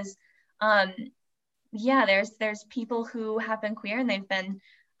discriminates because there's people who have been queer and they've been,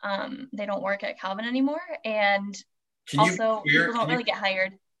 they don't work at Calvin anymore. And also people don't really get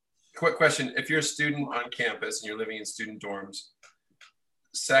hired. Quick question. If you're a student on campus and you're living in student dorms,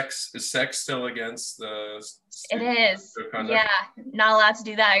 is sex still against the It is. Yeah, not allowed to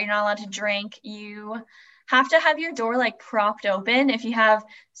do that. You're not allowed to drink. You have to have your door like propped open if you have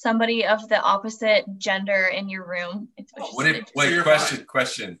somebody of the opposite gender in your room.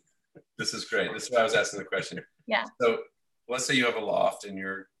 Question. This is great. This is why I was asking the question. Yeah. So let's say you have a loft in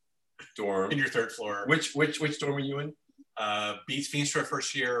your dorm. In your third floor. Which dorm are you in? Beats Feenstra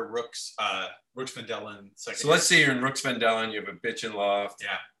first year, Rooks Van Dellen second So year. let's say you're in Rooks Van Dellen, you have a bitch in loft.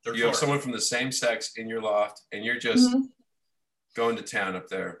 Yeah. Third floor. Have someone from the same sex in your loft and you're just going to town up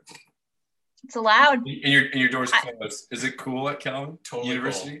there. It's allowed. And your door's closed. Is it cool at Calvin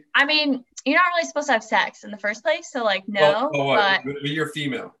University? Cool. I mean, you're not really supposed to have sex in the first place, so like no. But you're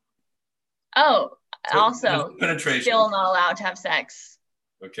female. Oh, so also penetration. Still not allowed to have sex.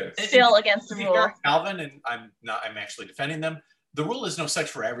 Okay. Still against the rule. Calvin, and I'm actually defending them. The rule is no sex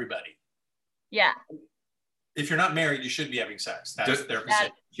for everybody. Yeah. If you're not married, you should be having sex. That's their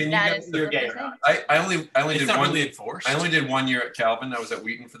position. Can you get you're gay or not? I only did not one. Really enforced. I only did 1 year at Calvin. I was at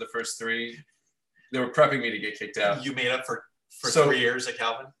Wheaton for the first 3. They were prepping me to get kicked out. You made up for 3 years at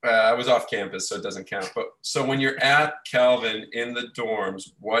Calvin? I was off campus, so it doesn't count. But so when you're at Calvin in the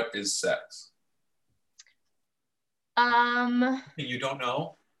dorms, what is sex? You don't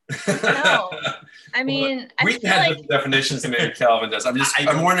know? No. I mean, we had different definitions than maybe Calvin does.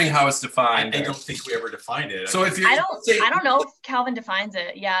 I'm wondering how it's defined. I don't think we ever defined it. So if you, I don't know if Calvin defines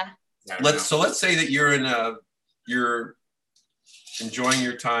it. Yeah. Let's say that you're enjoying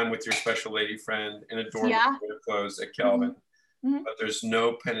your time with your special lady friend in a dorm with clothes at Calvin, but there's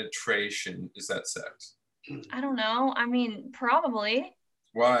no penetration. Is that sex? I don't know. I mean, probably.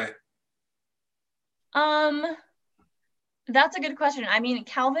 Why? That's a good question. I mean,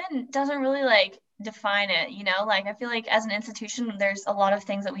 Calvin doesn't really like define it, you know, like I feel like as an institution, there's a lot of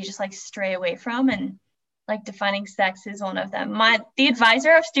things that we just like stray away from, and like defining sex is one of them. The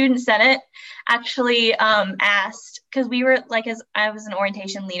advisor of Student Senate actually asked, because we were like, as I was an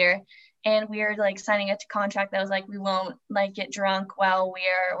orientation leader, and we were like signing a contract that was like, we won't like get drunk while we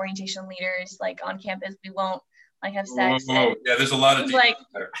are orientation leaders, like on campus, we won't like have sex. Whoa. Yeah, there's a lot of like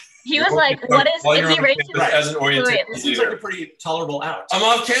he was like, what is if he raised his as an orientation this seems like a pretty tolerable out. I'm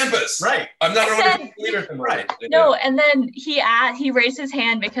off campus. Right. I'm not an orientation leader. Right. No, and then he raised his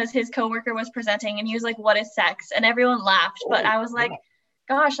hand because his coworker was presenting and he was like, what is sex? And everyone laughed. But I was like,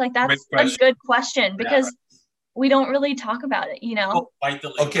 gosh, like that's a good question because we don't really talk about it, you know?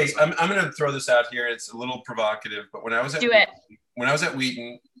 Okay, I'm going to throw this out here. It's a little provocative, but when I was at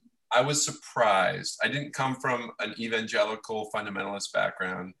Wheaton, I was surprised. I didn't come from an evangelical fundamentalist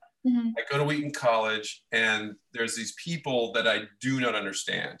background. I go to Wheaton College and there's these people that I do not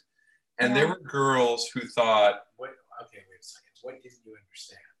understand. And there were girls who thought, wait a second. What didn't you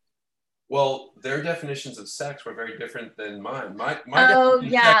understand? Well, their definitions of sex were very different than mine. My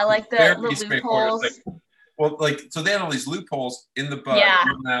like the loopholes. Well, like, so they had all these loopholes in the butt,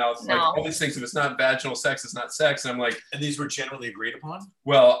 in the mouth, like all these things. If it's not vaginal sex, it's not sex. And I'm like, and these were generally agreed upon?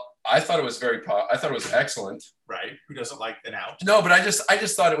 Well, I thought it was I thought it was excellent. Right. Who doesn't like an out? No, but I just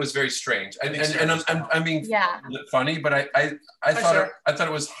thought it was very strange. I'm being funny, but I thought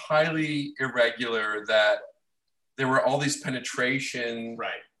it was highly irregular that there were all these penetration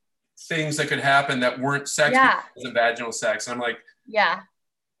things that could happen that weren't sex, wasn't vaginal sex. And I'm like,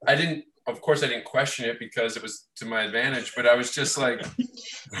 of course I didn't question it because it was to my advantage, but I was just like,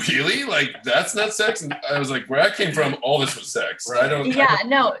 really? Like, that's not sex? And I was like, where I came from, all this was sex. Right.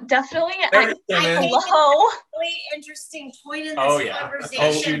 No, definitely. I think a really interesting point in this conversation.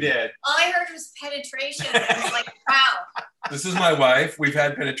 Oh, you did. All I heard was penetration. I was like, wow. This is my wife. We've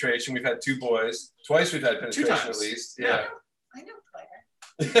had penetration. We've had 2 boys. Twice we've had penetration at least. Yeah. I know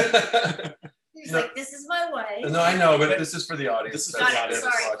Claire. He's like, this is my wife. No, I know, but this is for the audience. This is for the audience.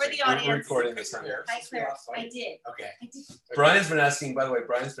 Sorry, for the audience. We're recording this on here. Hi, Claire. I did. Okay. Brian's been asking, by the way,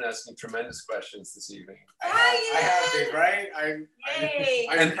 tremendous questions this evening. I have been, right?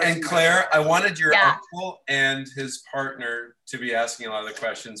 And Claire, I wanted your uncle and his partner to be asking a lot of the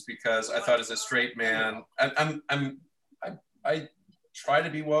questions because I thought as a straight man, I try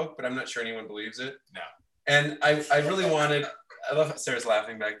to be woke, but I'm not sure anyone believes it. No. And I really wanted, I love Sarah's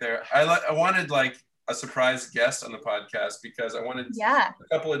laughing back there. I wanted like a surprise guest on the podcast because I wanted a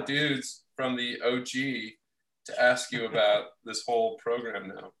couple of dudes from the OG to ask you about this whole program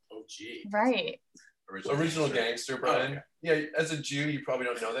now. OG. Right. Original gangster, Brian. Okay. Yeah, as a Jew, you probably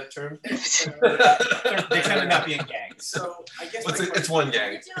don't know that term. They tend to not be in gangs. So I guess it's one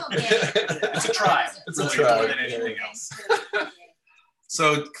gang. It's a tribe. It's a tribe. More than anything else.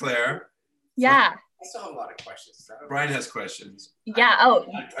 So Claire. Yeah. I still have a lot of questions. Brian has questions. Yeah. Oh.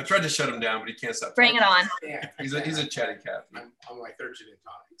 I tried to shut him down, but he can't stop. Bring it on. Yeah. He's a chatty cat. I'm like third gin and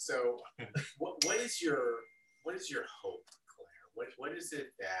tonic. So, what is your hope, Claire? What is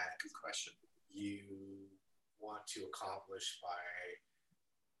it that you want to accomplish by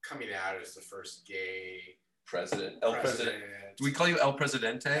coming out as the first gay president? El Presidente. Do we call you El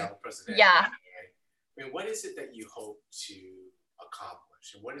Presidente? El Presidente. Yeah. I mean, what is it that you hope to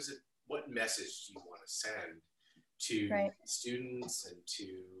accomplish, and what message do you want to send to students and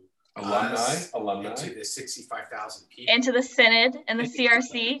to alumni, and to the 65,000 people, and to the Synod and the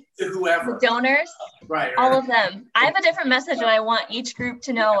CRC, to whoever, the donors, all of them. I have a different message that I want each group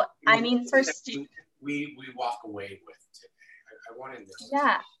to know. I mean, first, we walk away with today. I want to know.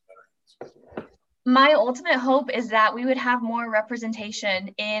 Yeah. My ultimate hope is that we would have more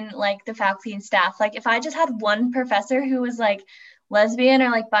representation in like the faculty and staff. Like if I just had one professor who was like lesbian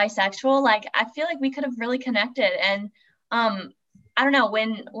or like bisexual, like I feel like we could have really connected. And I don't know,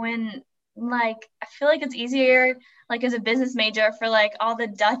 when like I feel like it's easier like as a business major for like all the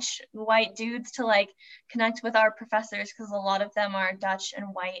Dutch white dudes to like connect with our professors because a lot of them are Dutch and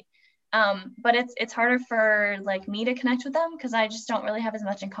white. But it's harder for like me to connect with them because I just don't really have as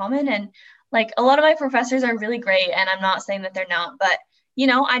much in common. And like a lot of my professors are really great, and I'm not saying that they're not, but you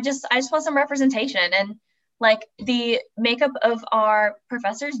know, I just want some representation. And like the makeup of our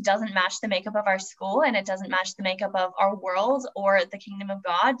professors doesn't match the makeup of our school, and it doesn't match the makeup of our world or the kingdom of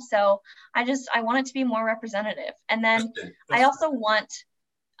God. So I want it to be more representative. And then I also want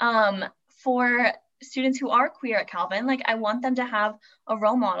for students who are queer at Calvin, like I want them to have a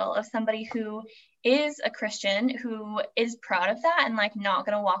role model of somebody who is a Christian, who is proud of that and like not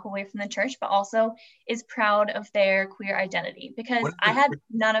going to walk away from the church, but also is proud of their queer identity, because I had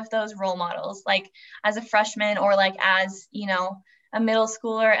none of those role models like as a freshman or like as, you know, a middle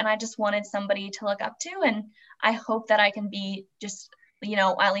schooler. And I just wanted somebody to look up to. And I hope that I can be just, you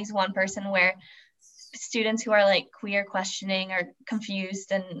know, at least one person where students who are like queer, questioning, or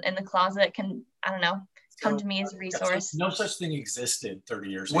confused and in the closet can, I don't know, come to me as a resource. No such thing existed 30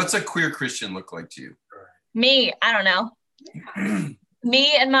 years ago. What's a queer Christian look like to you? Me, I don't know.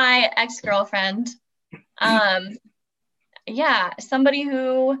 Me and my ex-girlfriend. Yeah, somebody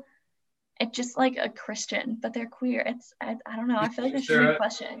who it's just like a Christian, but they're queer. I don't know. I feel like that's a good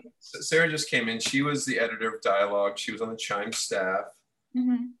question. Sarah just came in. She was the editor of Dialogue. She was on the Chime staff.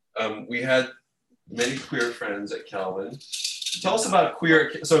 Mm-hmm. We had many queer friends at Calvin. Tell us about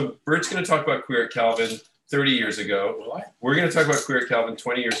queer. So Burt's going to talk about queer at Calvin 30 years ago. We're going to talk about queer at Calvin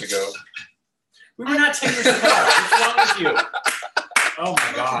 20 years ago. We were not 10 years ago. What's wrong with you? Oh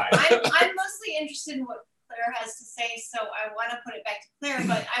my God. I'm mostly interested in what Claire has to say, so I want to put it back to Claire,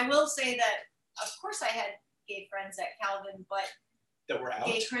 but I will say that, of course, I had gay friends at Calvin, but that were out.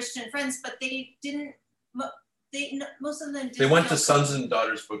 Gay Christian friends, but they didn't. Most of them didn't. They went to Sons and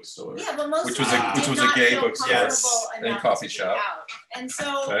Daughters bookstore. Yeah, but most which of was a gay bookstore, yes, and coffee shop. And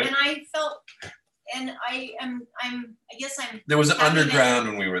so, and I felt, and I guess there was an underground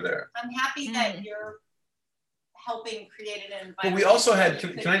when we were there. I'm happy that you're helping create an environment. But we also had,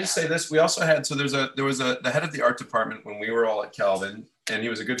 can I just say this? We also had, so there was the head of the art department when we were all at Calvin, and he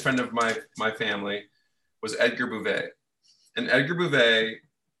was a good friend of my family, was Edgar Bouvet. And Edgar Bouvet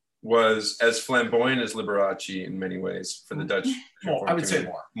was as flamboyant as Liberace in many ways for the Dutch. I would say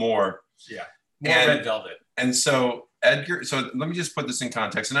more. Yeah. More red velvet. And so Edgar, so let me just put this in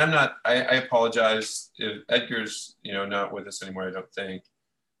context. And I apologize if Edgar's, not with us anymore, I don't think.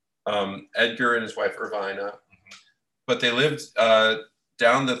 Edgar and his wife, Irvina, but they lived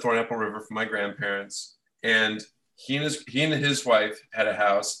down the Thornapple River from my grandparents. And he and his wife had a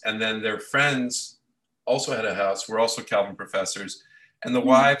house, and then their friends also had a house. We're also Calvin professors. And the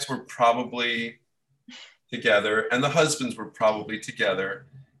wives were probably together, and the husbands were probably together.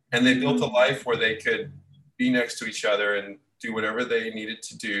 And they built a life where they could be next to each other and do whatever they needed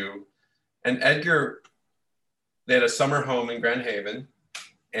to do. And Edgar, they had a summer home in Grand Haven.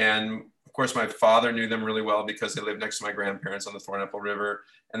 And of course, my father knew them really well because they lived next to my grandparents on the Thornapple River.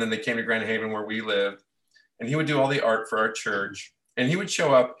 And then they came to Grand Haven where we lived. And he would do all the art for our church. And he would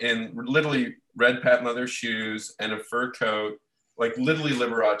show up in literally red patent leather shoes and a fur coat, like literally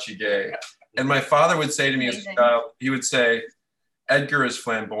Liberace gay. And my father would say to me as a child, he would say, Edgar is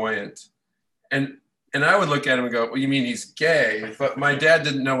flamboyant. And I would look at him and go, well, you mean he's gay? But my dad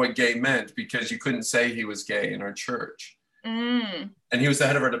didn't know what gay meant because you couldn't say he was gay in our church. And he was the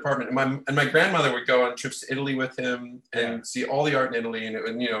head of our department. And my grandmother would go on trips to Italy with him and see all the art in Italy, and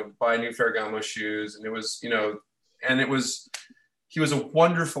buy new Ferragamo shoes. And it was, he was a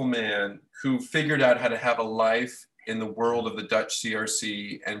wonderful man who figured out how to have a life in the world of the Dutch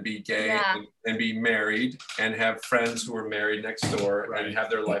CRC and be gay and be married and have friends who were married next door and have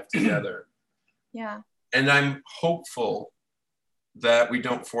their life together. Yeah. And I'm hopeful that we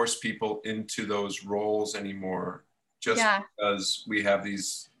don't force people into those roles anymore, just because we have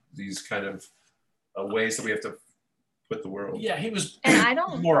these kind of ways that we have to put the world. Yeah, he was. And I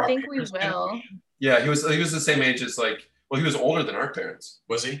don't think we will. Yeah, he was the same age as he was older than our parents.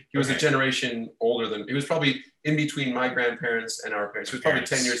 Was he? He was a generation older than, he was probably in between my grandparents and our parents. He was probably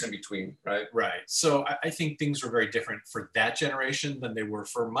 10 years in between, right? Right. So I think things were very different for that generation than they were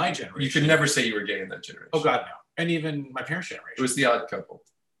for my generation. You could never say you were gay in that generation. Oh God, no. And even my parents' generation. It was the odd couple.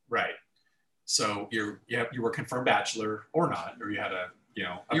 Right. So you were a confirmed bachelor or not, or you had you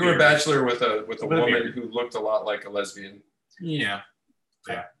were a bachelor with a woman who looked a lot like a lesbian. Yeah.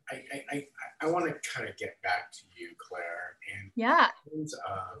 Yeah. I want to kind of get back to you, Claire. And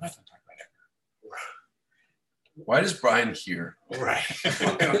why does Brian hear? Right.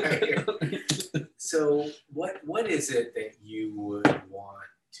 So what is it that you would want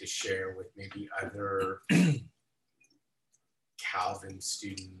to share with maybe other Calvin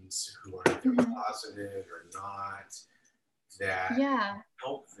students who are either positive or not, that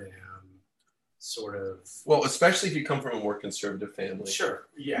help them sort of, well, especially if you come from a more conservative family. Sure.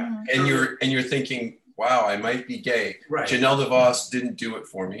 Yeah. And you're thinking, wow, I might be gay. Right. Janelle DeVos didn't do it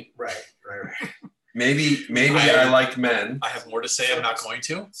for me. Right. Maybe I like men. I have more to say. I'm not going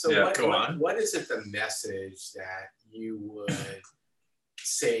to. So what is it, the message that you would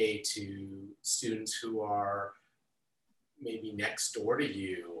say to students who are maybe next door to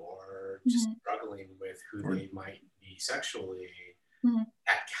you or just struggling with who they might be sexually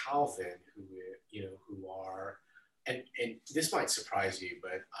at Calvin, who are, and this might surprise you,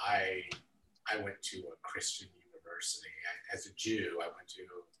 but I went to a Christian university. As a Jew, I went to.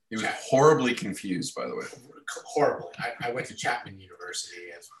 He was horribly confused, by the way. Horribly. I went to Chapman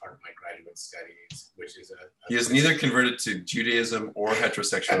University as part of my graduate studies, which is he is neither converted to Judaism or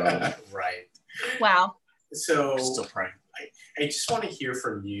heterosexuality. Right. Wow. So still praying. I just want to hear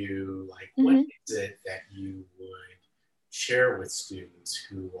from you, what is it that you would share with students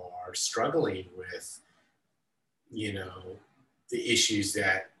who are struggling with, the issues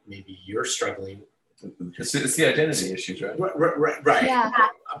that maybe you're struggling with? It's the identity issues, right? Right. Yeah.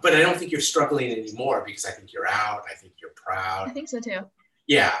 But I don't think you're struggling anymore because I think you're out. I think you're proud. I think so too.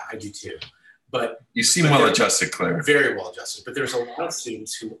 Yeah, I do too. But you seem well adjusted, Claire. Very well adjusted. But there's a lot of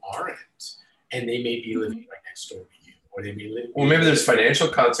students who aren't, and they may be living right next door to you, or they may live. Well, maybe there's financial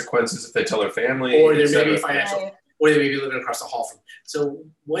consequences if they tell their family, or there may be financial, or they may be living across the hall from. So,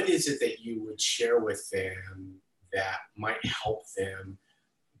 what is it that you would share with them that might help them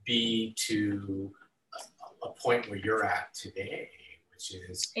be to a point where you're at today, which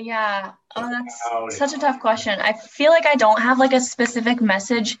is that's such a tough question. I feel like I don't have a specific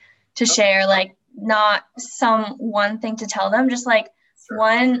message to share, not some one thing to tell them, just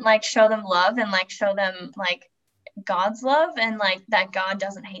one, show them love and show them God's love and like that God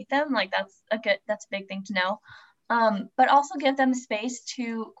doesn't hate them. Like that's a big thing to know. But also give them space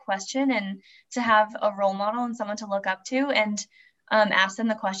to question and to have a role model and someone to look up to, and ask them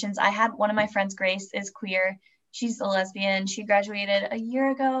the questions. I had one of my friends, Grace, is queer. She's a lesbian. She graduated a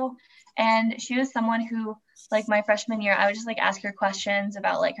year ago, and she was someone who, like my freshman year, I would just like ask her questions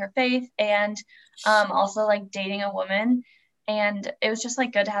about like her faith and also like dating a woman. And it was just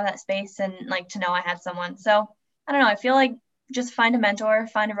like good to have that space and like to know I had someone. So I don't know. I feel like just find a mentor,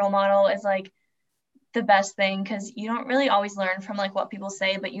 find a role model is like the best thing, because you don't really always learn from like what people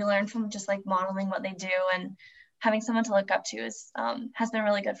say, but you learn from just like modeling what they do, and having someone to look up to is has been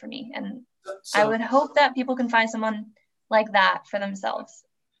really good for me. And I would hope that people can find someone like that for themselves.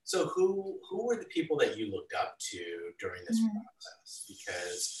 So who were the people that you looked up to during this process?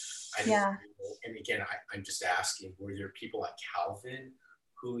 Because I know, and again, I'm just asking, were there people like Calvin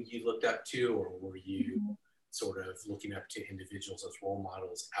who you looked up to, or were you sort of looking up to individuals as role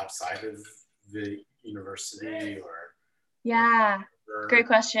models outside of the university? Or great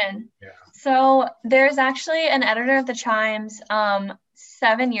question. Yeah. So there's actually an editor of the Chimes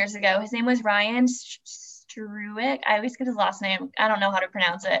 7 years ago. His name was Ryan Struick. I always get his last name. I don't know how to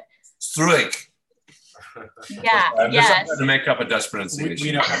pronounce it. Struick. Yeah. I'm trying to make up a Dutch pronunciation.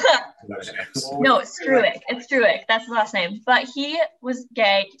 We don't have No, it's Struick. It's Struick. That's the last name. But he was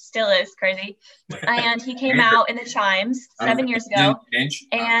gay, still is, crazy. And he came out in the Chimes 7 years ago.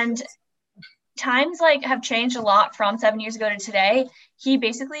 And times like have changed a lot from 7 years ago to today. He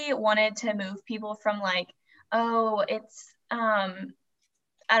basically wanted to move people from like, oh, it's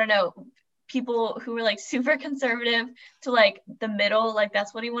I don't know, people who were like super conservative to like the middle. Like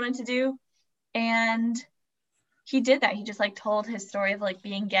that's what he wanted to do. And he did that. He just like told his story of like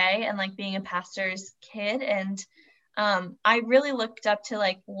being gay and like being a pastor's kid. And I really looked up to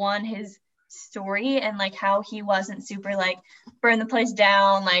like his story and like how he wasn't super like burn the place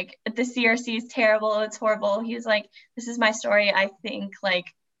down, like the CRC is terrible, it's horrible. He was like, this is my story, I think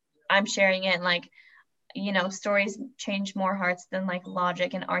like I'm sharing it, and like, you know, stories change more hearts than like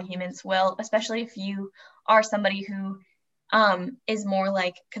logic and arguments will, especially if you are somebody who is more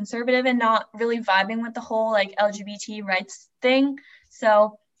like conservative and not really vibing with the whole like LGBT rights thing.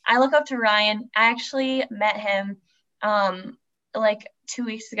 So I look up to Ryan. I actually met him like 2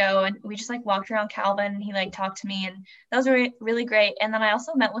 weeks ago, and we just like walked around Calvin, and he like talked to me, and that was really, really great. And then I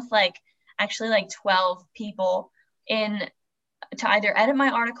also met with like actually like 12 people to either edit my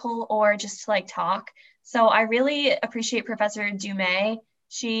article or just to like talk. So I really appreciate Professor Dumais.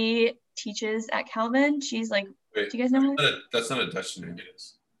 She teaches at Calvin. She's like, do you guys know her? That's not a Dutch name. It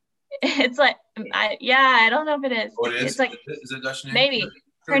is. It's like, I don't know if it is. Oh, it is? It's like, is it a Dutch name? Maybe.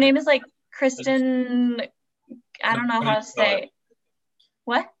 Her name is like Kristen, I don't know how to say.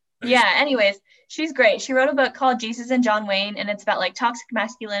 What? Yeah, anyways, she's great. She wrote a book called Jesus and John Wayne, and it's about like toxic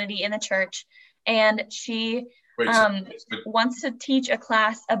masculinity in the church. And she wants to teach a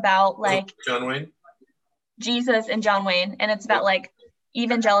class about like John Wayne? Jesus and John Wayne, and it's about like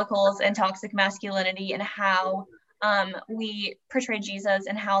evangelicals and toxic masculinity and how we portray Jesus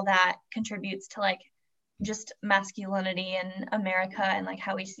and how that contributes to like just masculinity in America and like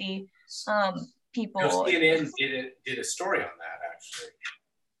how we see people. CNN did a story on that actually.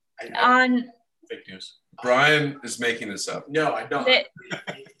 On fake news. Brian is making this up. No, I don't.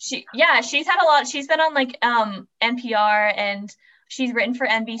 She's had a lot. She's been on like NPR, and she's written for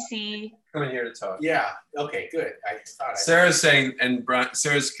NBC. Coming here to talk. Yeah. Okay. Good. I thought. Sarah's saying, and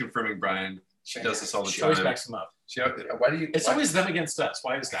Sarah's confirming Brian. She does this all the time. She always backs them up. Why do you? It's always them against us.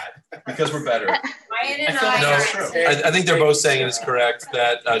 Why is that? Because we're better. I think they're both saying it is correct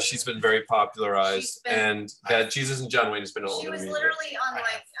that she's been very popularized, and that Jesus and John Wayne has been all over She the was media. literally on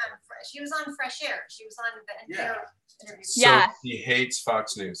she was on Fresh Air. She was on the NPR interview. So he hates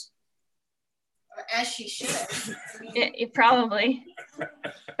Fox News. As she should. It probably.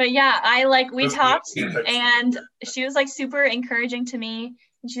 But yeah, we talked, and she was like super encouraging to me.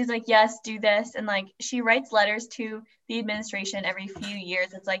 And she was like, yes, do this. And like, she writes letters to the administration every few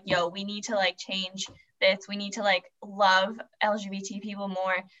years. It's like, yo, we need to like change this. We need to like love LGBT people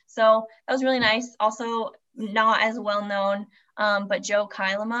more. So that was really nice. Also, not as well known, but Joe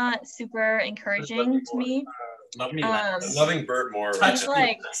Kylama, super encouraging to me. Love me. Loving Burt more. He's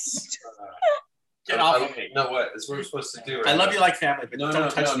like, get off of me. No, what? It's what we're supposed to do. Right I love now. you like family, but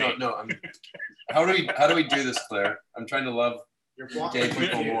don't touch me. No. How do we do this, Claire? I'm trying to love gay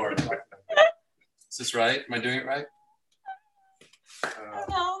people more. Is this right? Am I doing it right? I don't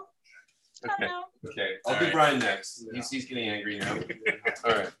know. Okay. I'll do Brian next. He's getting angry now.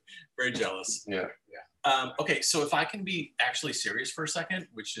 All right. Very jealous. Yeah. Okay, so if I can be actually serious for a second,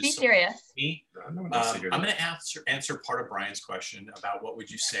 which is be serious. Me, I'm going to answer part of Brian's question about what would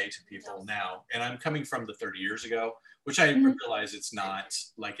you say to people now, and I'm coming from the 30 years ago, which I realize it's not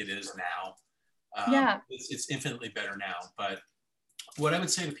like it is now. It's infinitely better now. But what I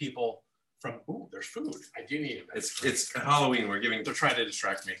would say to people from there's food. I do need it. It's Halloween. They're trying to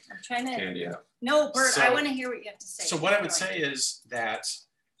distract me. I'm trying to. Candy out. No, Bert. I want to hear what you have to say. So what I would say is that.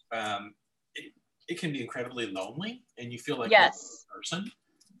 It can be incredibly lonely and you feel like you're a person.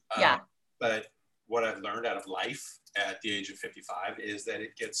 But what I've learned out of life at the age of 55 is that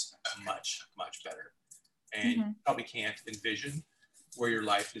it gets much, much better. And you probably can't envision where your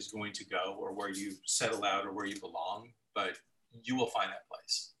life is going to go or where you settle out or where you belong, but you will find that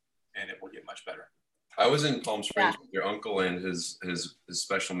place and it will get much better. I was in Palm Springs with your uncle and his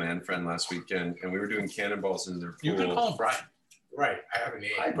special man friend last weekend, and we were doing cannonballs in their pool. You can call him Brian. Right, I have a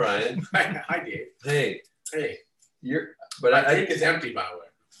name. Hi, Brian. Hi, Dave. Hey. But I drink is empty, by the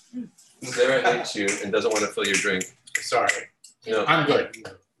way. Sarah hates you and doesn't want to fill your drink. Sorry. No, I'm good.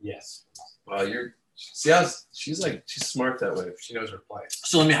 Yes. Wow, she's smart that way. She knows her place.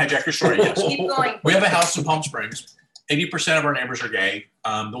 So let me hijack your story. Yes. Keep going. We have a house in Palm Springs. 80% of our neighbors are gay.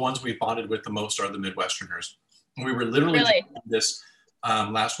 The ones we've bonded with the most are the Midwesterners. We were literally doing this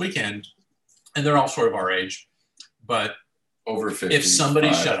last weekend, and they're all sort of our age, but over 50. If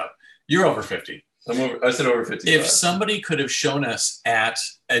somebody shut up, you're over 50. I said over 50. If somebody could have shown us at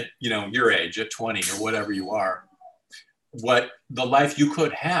your age, at 20 or whatever you are, what the life you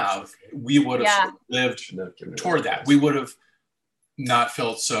could have, we would have lived toward that. We would have not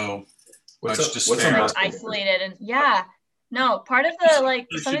felt so much despair. Isolated and part of the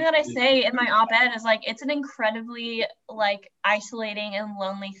something that I say in my op-ed is it's an incredibly isolating and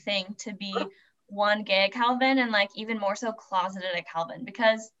lonely thing to be one, gay at Calvin, and even more so closeted at Calvin,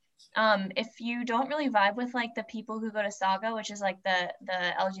 because if you don't really vibe with the people who go to Saga, which is the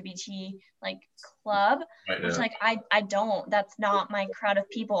LGBT club, which I don't, that's not my crowd of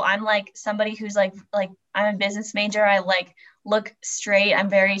people. I'm somebody who's I'm a business major. I look straight. I'm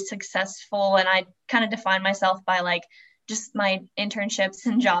very successful, and I kind of define myself by just my internships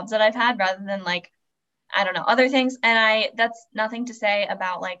and jobs that I've had, rather than I don't know, other things. And that's nothing to say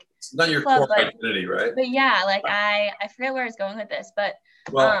about it's not your core identity, right? But I forget where I was going with this, but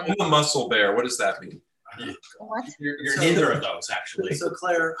I'm a muscle bear. What does that mean? What? You're neither of those, actually. So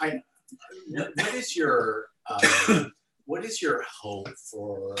Claire, what is your hope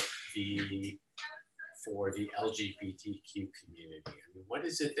for the LGBTQ community? I mean, what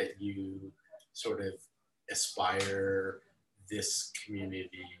is it that you sort of aspire this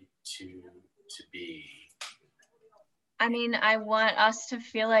community to be? I mean, I want us to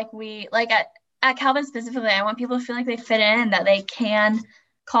feel like we, at Calvin specifically, I want people to feel like they fit in, that they can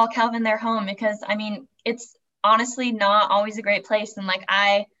call Calvin their home, because I mean, it's honestly not always a great place. And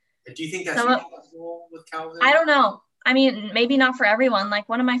do you think that's possible with Calvin? I don't know. I mean, maybe not for everyone.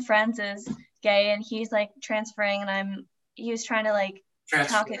 One of my friends is gay and he's transferring, and he was trying to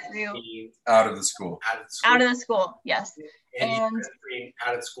talk it through. Out of the school. Out of the school, yes. And transferring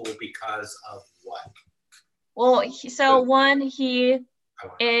out of school because of what? Well, he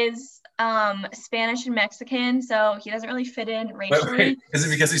is Spanish and Mexican, so he doesn't really fit in racially. Wait, is it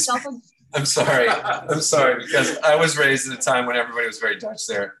because he's I'm sorry, because I was raised at a time when everybody was very Dutch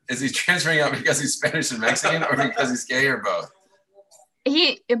there. Is he transferring out because he's Spanish and Mexican, or because he's gay, or both?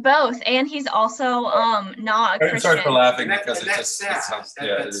 Both, and he's also not a Christian. I'm sorry for laughing, because that's sad to me.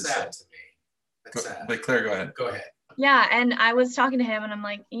 That's sad. But Claire, go ahead. Go ahead. Yeah, and I was talking to him, and I'm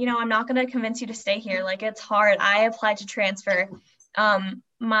like, I'm not going to convince you to stay here. It's hard. I applied to transfer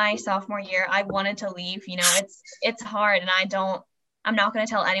my sophomore year. I wanted to leave. It's hard, and I'm not going to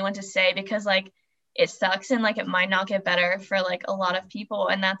tell anyone to stay, because it sucks, and it might not get better for a lot of people,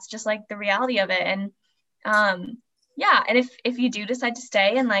 and that's just the reality of it. And and if you do decide to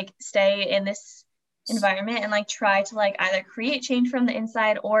stay and stay in this environment and try to either create change from the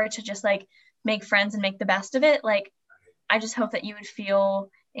inside, or to just make friends and make the best of it, I just hope that you would feel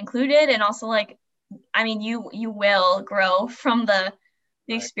included, and also I mean, you will grow from the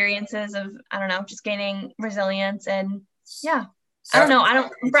experiences of, I don't know, just gaining resilience. And I don't know.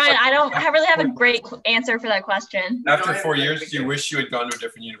 Brian, I don't really have a great answer for that question. After 4 years, do you wish you had gone to a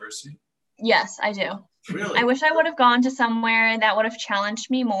different university? Yes, I do. Really? I wish I would have gone to somewhere that would have challenged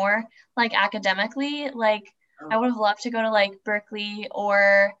me more, academically. I would have loved to go to Berkeley,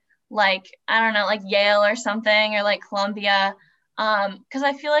 or I don't know, Yale or something, or Columbia. Because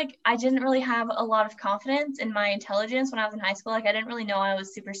I feel I didn't really have a lot of confidence in my intelligence when I was in high school. I didn't really know I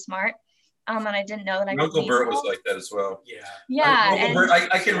was super smart. and I didn't know that I could Uncle be Burt was involved. like that as well. Yeah. Uncle Burt,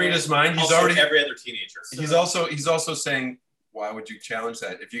 I can read his mind. He's already every other teenager. He's also saying, why would you challenge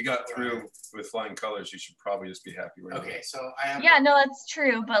that? If you got through with flying colors, you should probably just be happy with it. Okay, so I have. Yeah, no, that's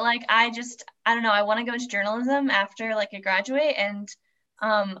true. But like, I don't know. I want to go into journalism after like I graduate, and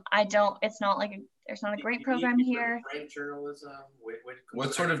it's not like there's not a great program here. Journalism.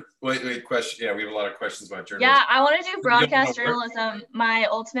 What sort of wait question? Yeah, we have a lot of questions about journalism. Yeah, I want to do broadcast journalism. My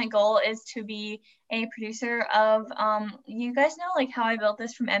ultimate goal is to be a producer of you guys know like How I Built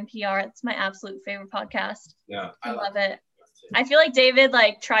This from NPR. It's my absolute favorite podcast. Yeah, I love it. I feel like David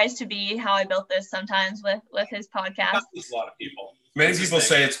like tries to be How I Built This sometimes with his podcast. There's a lot of people. Many people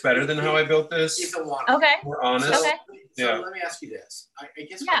say it's better than How I Built This. Okay. We're honest. Okay. So let me ask you this. I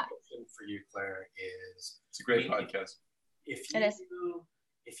guess my question for you, Claire, is it's a great podcast.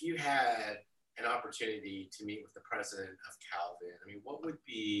 If you had an opportunity to meet with the president of Calvin, I mean, what would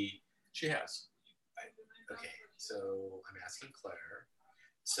be? She has. Okay, so I'm asking Claire.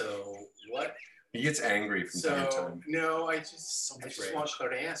 So what? He gets angry from time to time. No, I just want Claire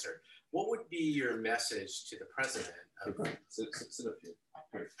to answer. What would be your message to the president? Sit up here.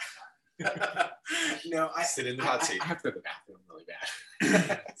 No, I sit in the hot seat. I have to go to the bathroom really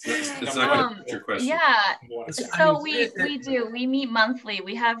bad. It's not going to your question. Yeah. So we meet monthly.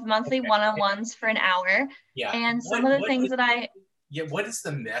 We have monthly one-on-ones for an hour. Yeah. And some of the things that what is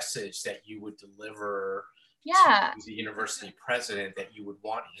the message that you would deliver to the university president that you would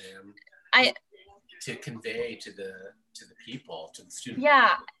want him to convey to the people, to the students?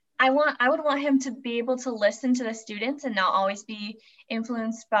 Yeah. I would want him to be able to listen to the students and not always be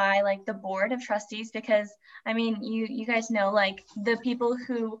influenced by like the board of trustees, because I mean, you guys know like the people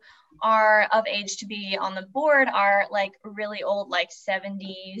who are of age to be on the board are like really old, like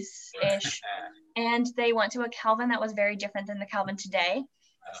 70s-ish, and they went to a Calvin that was very different than the Calvin today.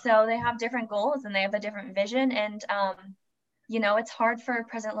 So they have different goals and they have a different vision, and it's hard for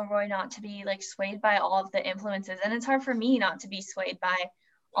President Leroy not to be like swayed by all of the influences, and it's hard for me not to be swayed by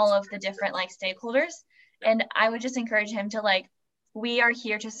all of the different like stakeholders. And I would just encourage him to like, we are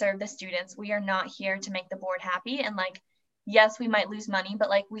here to serve the students. We are not here to make the board happy. And like, yes, we might lose money, but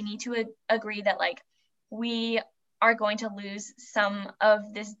like we need to agree that like we are going to lose some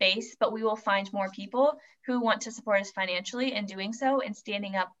of this base, but we will find more people who want to support us financially in doing so, and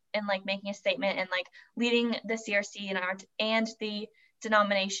standing up and like making a statement and like leading the CRC and the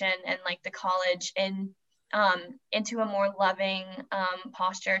denomination and like the college into a more loving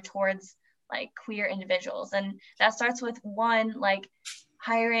posture towards like queer individuals. And that starts with one, like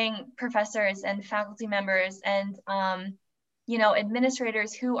hiring professors and faculty members and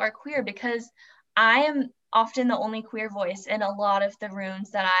administrators who are queer, because I am often the only queer voice in a lot of the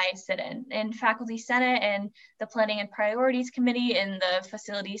rooms that I sit in faculty senate and the planning and priorities committee, in the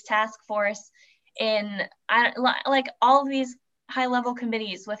facilities task force, in like all of these high level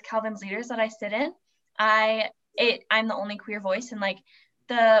committees with Calvin's leaders that I sit in. I'm the only queer voice, and like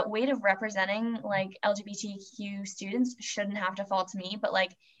the weight of representing like LGBTQ students shouldn't have to fall to me, but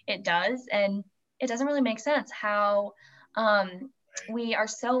like it does. And it doesn't really make sense how we are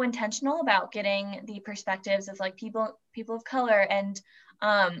so intentional about getting the perspectives of like people of color and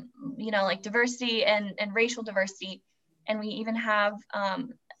like diversity and racial diversity, and we even have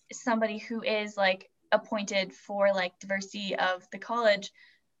somebody who is like appointed for like diversity of the college,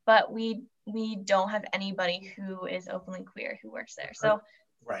 but we don't have anybody who is openly queer who works there. So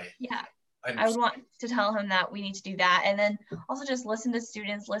yeah, I would want to tell him that we need to do that, and then also just listen to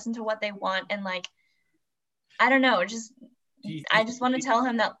students, listen to what they want, and like I don't know, I just want to tell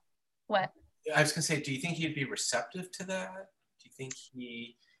him that. What? I was gonna say, do you think he'd be receptive to that? Do you think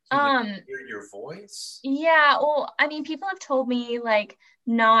he would hear your voice? Yeah, well, I mean, people have told me like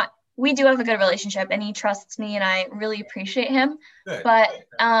we do have a good relationship and he trusts me and I really appreciate him. Good. But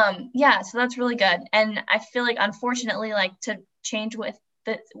yeah, so that's really good. And I feel like unfortunately, like to change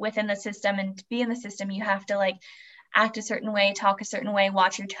within the system and to be in the system, you have to like act a certain way, talk a certain way,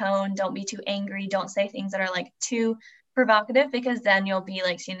 watch your tone, don't be too angry, don't say things that are like too provocative, because then you'll be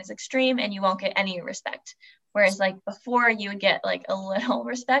like seen as extreme and you won't get any respect. Whereas like before you would get like a little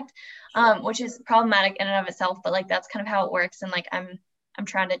respect, which is problematic in and of itself, but like that's kind of how it works. And like I'm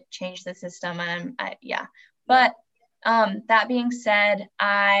trying to change the system, and but that being said,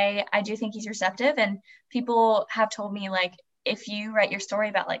 I do think he's receptive, and people have told me like, if you write your story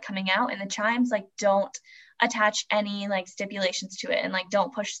about like coming out in the Chimes, like don't attach any like stipulations to it, and like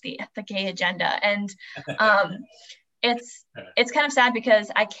don't push the gay agenda. And it's kind of sad because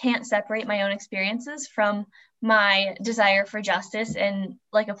I can't separate my own experiences from my desire for justice in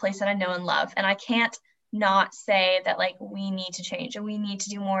like a place that I know and love, and I can't not say that like we need to change and we need to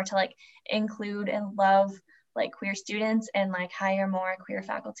do more to like include and love like queer students and like hire more queer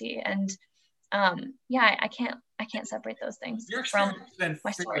faculty. And yeah, I can't separate those things from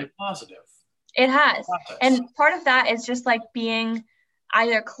my story. Positive. It has. And part of that is just like being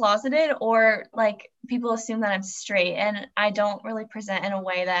either closeted or like people assume that I'm straight, and I don't really present in a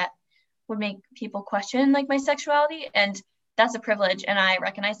way that would make people question like my sexuality, and that's a privilege, and I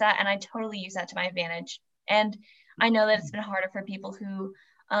recognize that, and I totally use that to my advantage. And I know that it's been harder for people who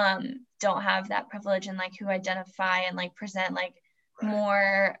don't have that privilege and like who identify and like present like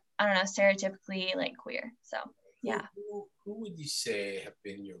more, I don't know, stereotypically like queer. So yeah. Who would you say have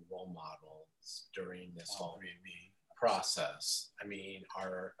been your role models during this whole process? I mean,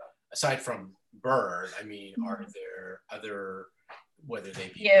 aside from Burt, I mean, are there other, whether they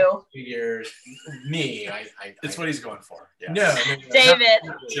be figures, me, it's what he's going for. Yeah. No, David.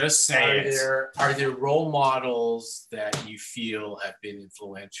 Just say are there role models that you feel have been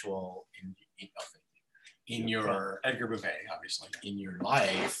influential in your Edgar Bouvet, obviously, in your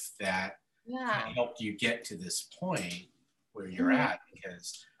life that helped you get to this point where you're at?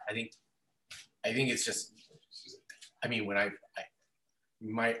 Because I think it's just, I mean, when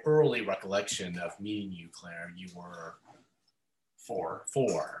my early recollection of meeting you, Claire, you were four,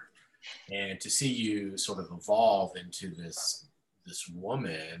 and to see you sort of evolve into this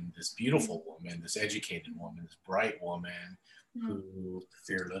woman, this beautiful woman, this educated woman, this bright woman, who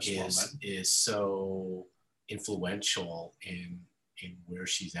fearless woman, is so influential in where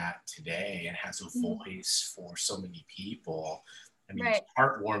she's at today and has a voice for so many people. I mean, it's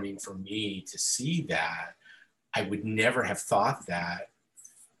heartwarming for me to see that. I would never have thought that,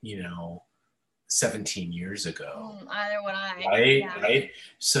 17 years ago. Either would I. Right?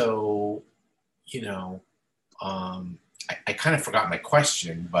 So, I kind of forgot my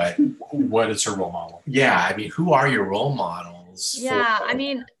question, but what is her role model? Yeah, I mean, who are your role models? Yeah, I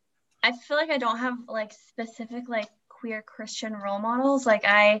mean, I feel like I don't have like specific like queer Christian role models. Like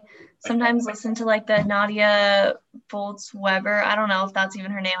I sometimes listen to like the Nadia Bolz-Weber. I don't know if that's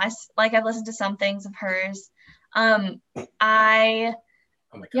even her name. I've listened to some things of hers. I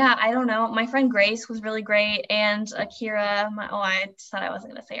don't know. My friend Grace was really great, and Akira. I said I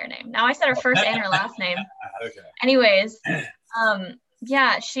wasn't gonna say her name. Now I said her first and her last name. Okay. Anyways,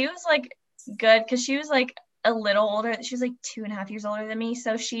 she was like good because she was like a little older. She was like 2.5 years older than me.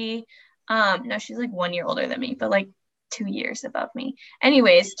 So she, no, she's like 1 year older than me, but like 2 years above me.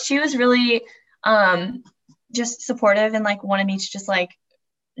 Anyways, she was really just supportive and like wanted me to just like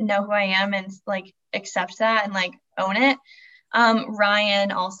know who I am and like accept that and like own it.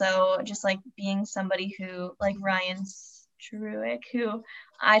 Ryan also just like being somebody who like Ryan Struick, who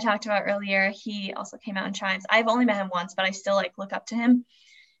I talked about earlier, he also came out in Chimes. I've only met him once, but I still like look up to him.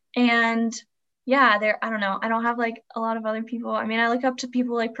 And yeah, I don't know. I don't have like a lot of other people. I mean, I look up to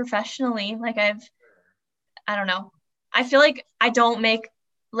people like professionally. Like I don't know. I feel like I don't make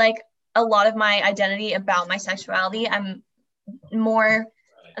like a lot of my identity about my sexuality. I'm more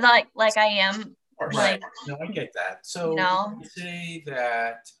like I am. Right. No, I get that. So you say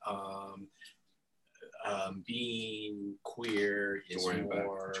that being queer is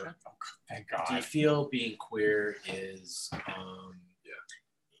more. Thank God. Do you feel being queer is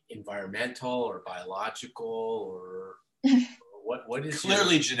environmental or biological or what is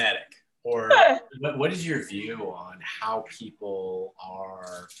clearly genetic? Or what is your view on how people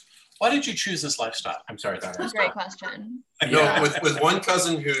are? Why did you choose this lifestyle? I'm sorry, that's a great question. No, with one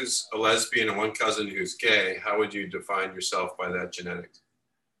cousin who's a lesbian and one cousin who's gay, how would you define yourself by that genetics?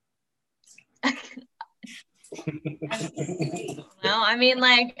 No, I mean,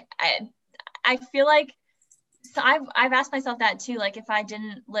 like, I feel like, so I've asked myself that too. Like, if I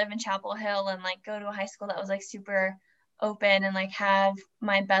didn't live in Chapel Hill and like go to a high school that was like super open and like have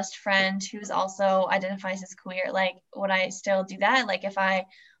my best friend who's also identifies as queer, like, would I still do that? Like, if I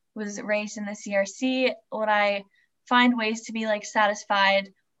was raised in the CRC, would I find ways to be like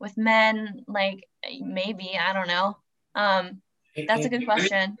satisfied with men? Like, maybe, I don't know. That's a good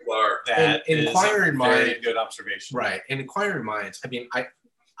question. Inquiring minds, very good observation. Right. And inquiring minds, I mean,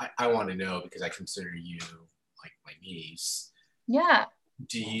 I want to know because I consider you like my niece. Yeah. Are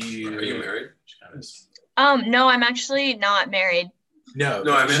you married? No, I'm actually not married. No,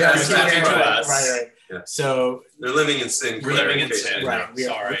 I mean, right. Yeah. So they're living in sin. We're living in sin. Right.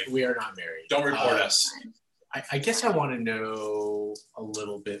 Sorry. We are not married. Don't report us. I guess I want to know a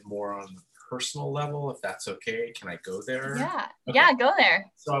little bit more on the personal level, if that's okay. Can I go there? Yeah. Okay. Yeah, go there.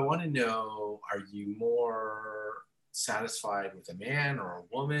 So I want to know, are you more satisfied with a man or a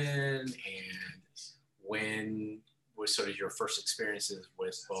woman? And when was sort of your first experiences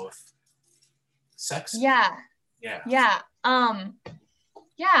with both sex? Yeah. Yeah. Yeah. I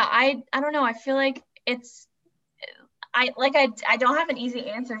don't know. I feel like it's, I don't have an easy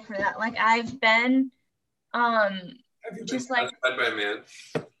answer for that. Like I've been, Have you just been like, satisfied by a man?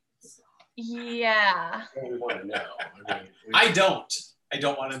 Yeah. We want to know. I mean, I don't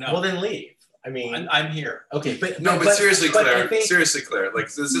want to know. Well, then leave. I mean, I'm here. Okay, but seriously, Claire. Seriously, Claire. Like,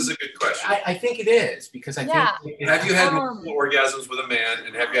 this is a good question. I think it is because I think. Have you had multiple orgasms with a man,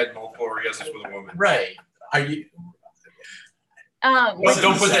 and have you had multiple orgasms with a woman? Right. Are you?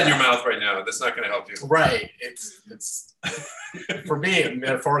 Don't put that in your mouth right now. That's not going to help you. Right. It's for me. It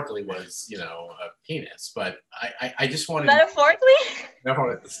metaphorically was a penis, but I just wanted metaphorically.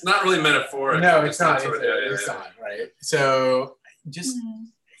 It's not really metaphoric. No, it's not. It's not right. So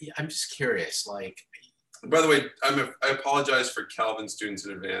I'm just curious. Like, by the way, I apologize for Calvin students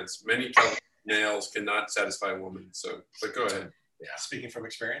in advance. Many Calvin males cannot satisfy a woman. So, but go ahead. Yeah. Speaking from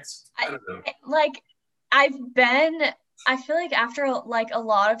experience, I don't know. Like, I feel like after like a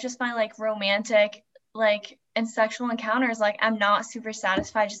lot of just my like romantic and sexual encounters, like I'm not super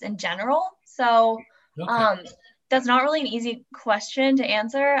satisfied just in general. So that's not really an easy question to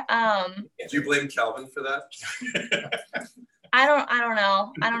answer. Do you blame Calvin for that? I don't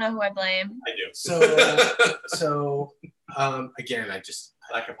know. I don't know who I blame. I do. So again, I'm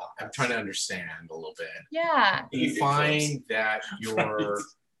trying to understand a little bit. Yeah. Do you find that you're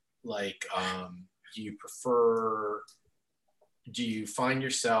like, do you find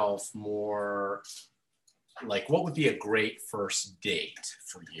yourself more like, what would be a great first date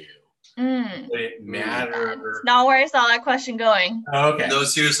for you? Would it matter? That's not where I saw that question going. Oh, okay. No,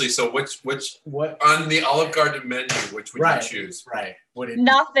 seriously. So what on the Olive Garden menu, which would you choose? Right.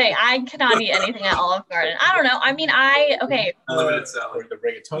 Nothing. I cannot eat anything at Olive Garden. I don't know. I mean, unlimited salad, or the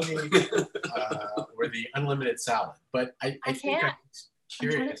rigatoni, or the unlimited salad. But I think I'm curious. I'm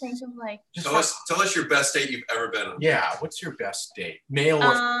trying to think of like. Tell us your best date you've ever been on. Yeah. What's your best date? Male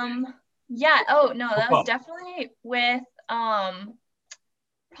or? Yeah. Oh no, that was definitely with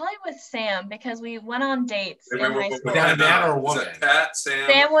probably with Sam, because we went on dates in high school. Was that a man or a woman? Pat, Sam?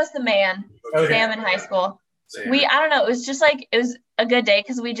 Sam was the man. Okay. Sam in high school. Sam. I don't know. It was just like, it was a good day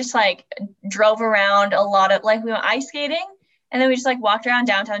because we just like drove around a lot of, like we went ice skating and then we just like walked around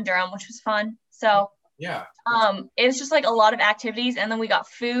downtown Durham, which was fun. So yeah, it was just like a lot of activities, and then we got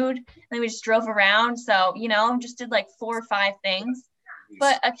food and then we just drove around. So, just did like 4 or 5 things.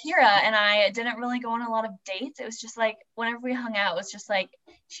 But Akira and I didn't really go on a lot of dates. It was just like whenever we hung out, it was just like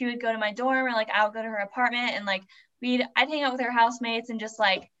she would go to my dorm or like I would go to her apartment, and like I'd hang out with her housemates and just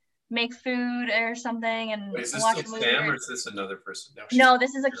like make food or something and Wait, is this watch still a movie. Sam or is this another person? No,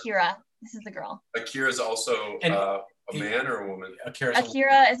 this is Akira. This is the girl. Akira is also a man or a woman?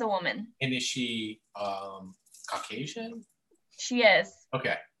 Akira is a woman. And is she Caucasian? She is.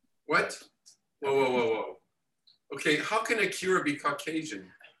 Okay. What? Whoa. Okay, how can Akira be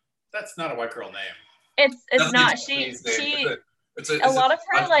Caucasian? That's not a white girl name. It's not. It's a lot of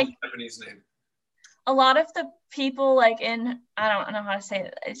her like Japanese name. A lot of the people like in, I don't know how to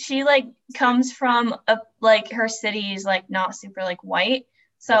say it. She like comes from like her city's like not super like white.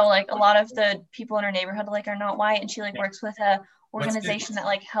 So like a lot of the people in her neighborhood like are not white, and she like works with a organization that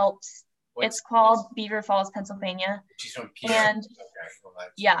like helps. It's called Beaver Falls, Pennsylvania. She's from PA. And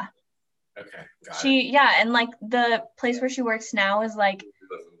yeah. Okay. Got it. And like the place where she works now is like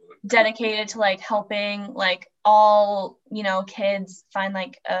dedicated to like helping like all kids find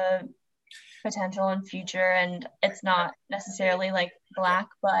like a potential in future, and it's not necessarily like Black,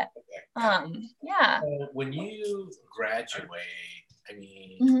 but yeah. So when you graduate, I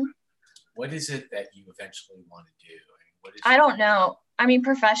mean, what is it that you eventually want to do? I don't know. I mean,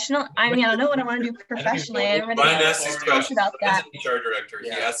 professional. I don't know what I want to do professionally. Brian asks these questions about that. As an HR director, he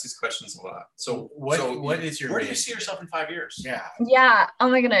asks these questions a lot. So what is your? Where do you see yourself in 5 years? Yeah. Yeah. Oh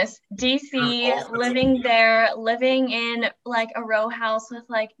my goodness. DC, living there, living in like a row house with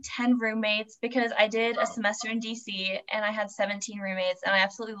like 10 roommates, because I did a semester in DC and I had 17 roommates and I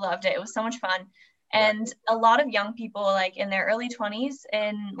absolutely loved it. It was so much fun. And a lot of young people like in their early 20s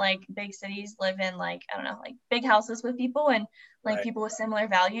in like big cities live in like, I don't know, like big houses with people and like people with similar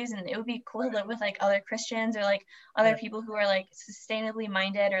values. And it would be cool to live with like other Christians or like other people who are like sustainably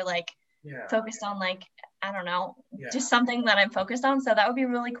minded or like focused on like, I don't know, just something that I'm focused on. So that would be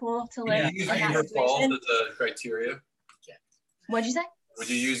really cool to live in that Beaver Falls situation. as a criteria? What'd you say? Would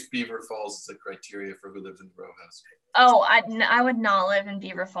you use Beaver Falls as a criteria for who lives in the row house? Oh, I would not live in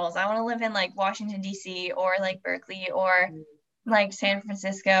Beaver Falls. I want to live in like Washington, D.C. or like Berkeley or like San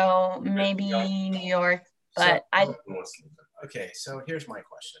Francisco, maybe New York. But Okay, so here's my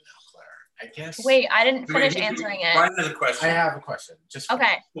question now, Claire. I guess. Wait, I didn't finish answering it. Brian has a question. I have a question. Just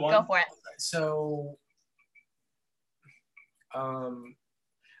okay, go for it. So,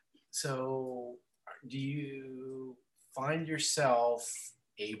 do you find yourself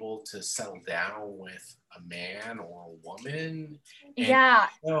able to settle down with a man or a woman? And yeah.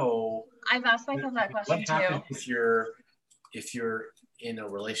 So I've asked myself that question what too. happens if you're in a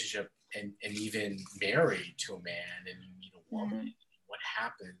relationship and even married to a man and you meet a woman? Mm-hmm. What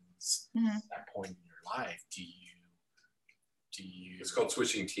happens at that point in your life? Do you? It's called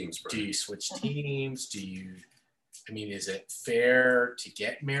switching teams. Brian. Do you switch teams? Is it fair to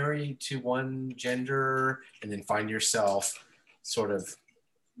get married to one gender and then find yourself sort of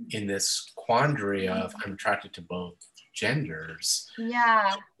in this quandary of I'm attracted to both genders?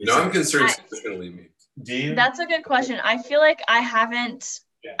 Yeah. I'm concerned she's going to leave me. Do you? That's a good question. I feel like I haven't.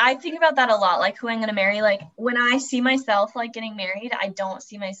 Yeah. I think about that a lot, like who I'm going to marry. Like when I see myself like getting married, I don't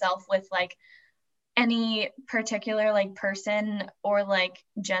see myself with like any particular like person or like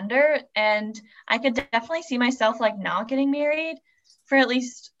gender. And I could definitely see myself like not getting married for at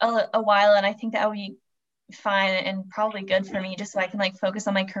least a while. And I think that would be fine and probably good for me just so I can like focus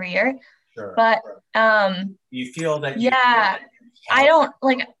on my career. Sure. But you feel that I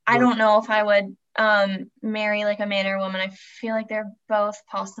don't know if I would marry like a man or a woman. I feel like they're both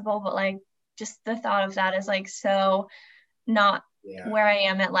possible, but like just the thought of that is like so not where I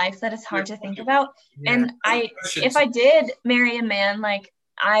am at life that it's hard to think about. And if I did marry a man, like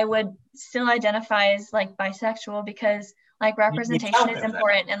I would still identify as like bisexual because like representation is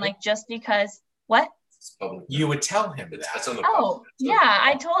important. And like just because you would tell him that. Oh yeah,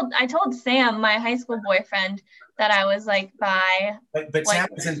 I told Sam, my high school boyfriend, that I was like bi. But like, Sam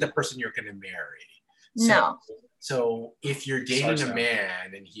isn't the person you're going to marry. No. So if you're dating a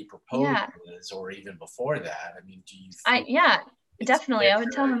man and he proposes, or even before that, do you? Definitely, I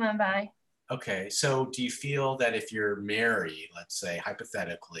would tell him I'm bi. Okay, so do you feel that if you're married, let's say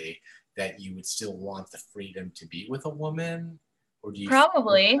hypothetically, that you would still want the freedom to be with a woman, or do you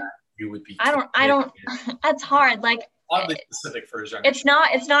probably? You would be. I don't. That's hard. Like oddly specific for his young. It's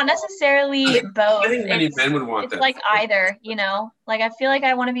not necessarily both. I think many men would want it's that. It's like either, Like I feel like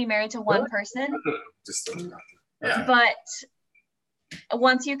I want to be married to one person. But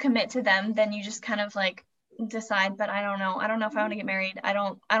once you commit to them, then you just kind of like decide. But I don't know. I don't know if I want to get married. I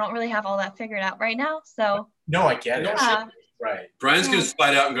don't really have all that figured out right now. So no, I get it. Right. Brian's gonna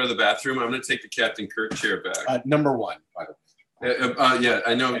slide out and go to the bathroom. I'm gonna take the Captain Kirk chair back. Number 1, by the way.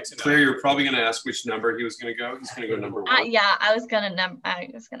 I know. Claire, you're probably going to ask which number he was going to go. He's going to go number 1. I was going to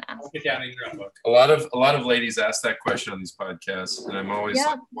ask. Get down in your book. A lot of ladies ask that question on these podcasts, and I'm always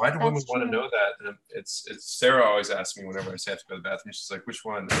like, why do women want to know that? And it's Sarah always asks me whenever I say I have to go to the bathroom. She's like, which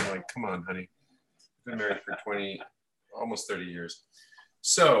one? And I'm like, come on, honey. I've been married for almost 30 years.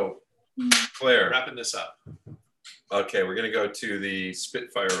 So, Claire, wrapping this up. Okay, we're going to go to the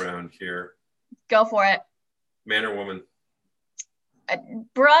Spitfire round here. Go for it. Man or woman?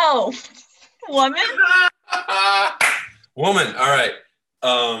 Bro, woman. Woman. All right.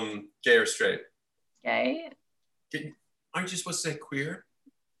 Gay or straight? Gay. Aren't you supposed to say queer?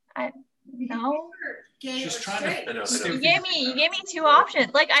 No. Gay She's or trying straight. I know. You gave me 2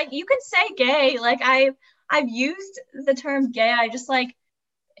 options. Like you can say gay. Like I've used the term gay. I just like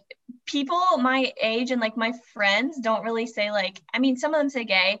people my age and like my friends don't really say like. Some of them say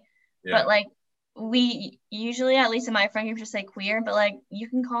gay, but like. We usually, at least in my friend group, just say queer, but like you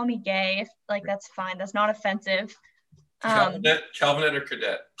can call me gay if like that's fine. That's not offensive. Calvinet or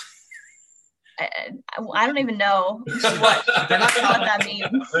cadet? I don't even know what that means.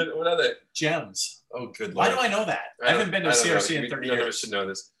 What are they? Gems. Oh, good Why Lord. do I know that? I haven't been to CRC in 30 years. None of us should know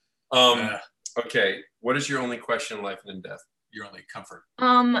this. Okay. What is your only question in life and in death? Your only comfort?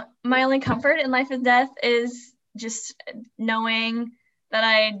 My only comfort in life and death is just knowing that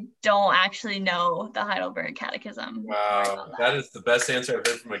I don't actually know the Heidelberg Catechism. Wow, that is the best answer I've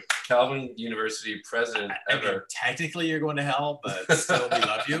heard from a Calvin University president ever. Technically, you're going to hell, but still, we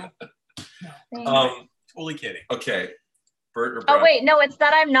love you. Totally kidding. Okay, Burt or Brian? Oh wait, no, it's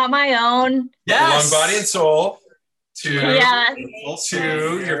that I'm not my own. Yes. One body and soul. To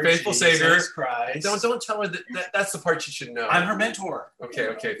your faithful Savior. Christ. Don't tell her that's the part you should know. I'm her mentor.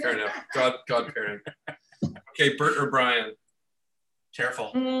 Okay, fair enough. God parent. Okay, Burt or Brian?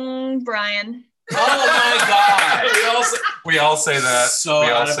 Careful. Brian. Oh my God. we all say that. So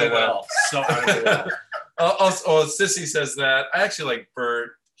out of the well. So out of the well. Sissy says that. I actually like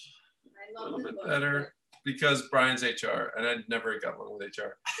Burt a little bit better because Brian's HR, and I never got along with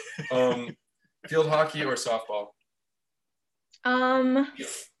HR. Field hockey or softball? I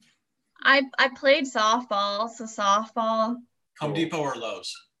played softball, so softball. Home Depot or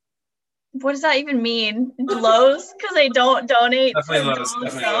Lowe's? What does that even mean? Lows? Because they don't donate. Definitely to lows.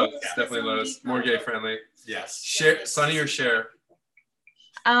 dogs, Definitely so. lows. Definitely lows. More gay friendly. Yes. Share, Sunny or Share?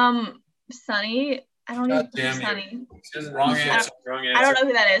 Sunny. I don't God even know damn Sunny. Wrong answer. Wrong answer. I don't know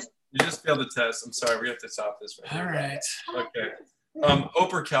who that is. You just failed the test. I'm sorry. We have to stop this right All now. right. Okay.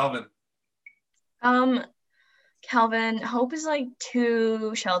 Hope or Calvin? Calvin. Hope is like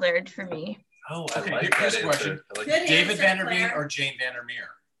too sheltered for me. Oh, Okay, here's a question. Like Good David answer, Vanderveen Claire. or Jane Vandermeer?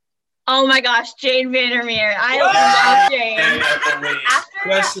 Oh my gosh, Jane Vandermeer. I love Jane.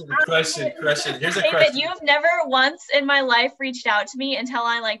 Question. Here's a David, question. you've never once in my life reached out to me until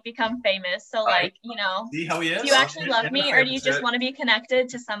I like become famous. So like, you know, See how he is? do you actually love me, or do you just want to be connected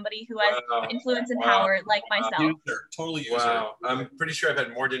to somebody who has influence and power like myself? User. Totally user. Wow. I'm pretty sure I've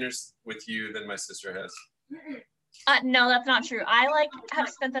had more dinners with you than my sister has. No, that's not true. I like have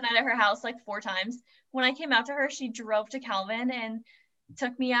spent the night at her house like 4 times. When I came out to her, she drove to Calvin and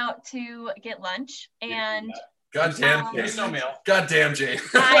took me out to get lunch. And Goddamn Jane. Snowmail. Goddamn Jane.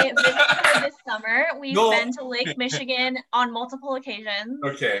 I visited her this summer. We've been to Lake Michigan on multiple occasions.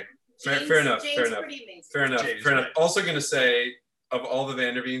 Okay. Jane's Fair enough. pretty amazing. Also going to say, of all the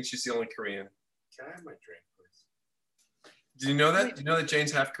Vanderveens, she's the only Korean. Can I have my drink, please? Do you know that? Do you know that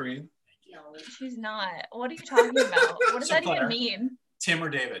Jane's half Korean? No, she's not. What are you talking about? What does that even mean? Tim or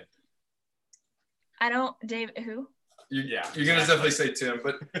David? I don't. David, who? You're gonna definitely say Tim,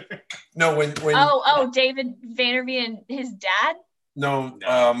 but no. When Oh, David Vanderveen and his dad. No,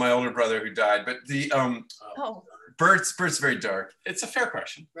 my older brother who died. But the Burt's very dark. It's a fair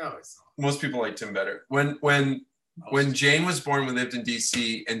question. No, it's not. Most people like Tim better. When Jane was born, we lived in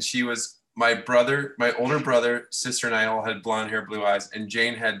DC, and she was my older brother, sister, and I all had blonde hair, blue eyes, and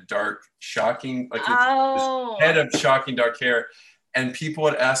Jane had dark, shocking, like this head of shocking dark hair. And people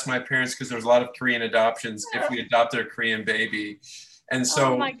would ask my parents, because there was a lot of Korean adoptions, if we adopted a Korean baby. And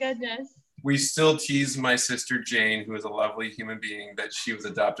so oh my goodness. We still tease my sister Jane, who is a lovely human being, that she was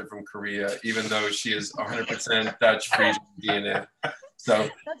adopted from Korea, even though she is 100% Dutch Frisian DNA. So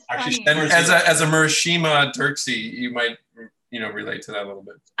actually, and as a Murashima Dirksey, you might relate to that a little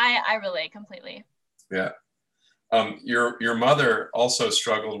bit. I relate completely. Yeah. Your mother also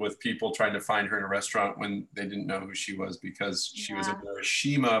struggled with people trying to find her in a restaurant when they didn't know who she was, because she was a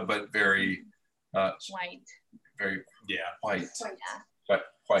Murashima, but very white. Very white. Yeah. But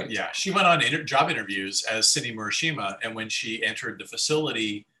white. Yeah, she went on job interviews as Cindy Murashima, and when she entered the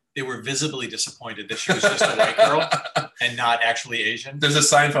facility, they were visibly disappointed that she was just a white girl and not actually Asian. There's a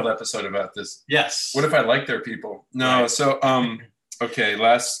Seinfeld episode about this. Yes. What if I like their people? No. Right. So okay,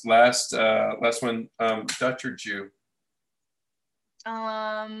 last one. Dutch or Jew?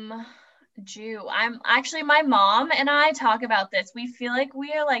 Jew. I'm actually, my mom and I talk about this. We feel like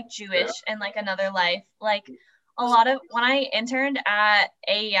we are like Jewish in like another life. Like a lot of, when I interned at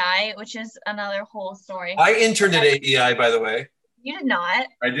AEI, which is another whole story. I interned at AEI, by the way. You did not.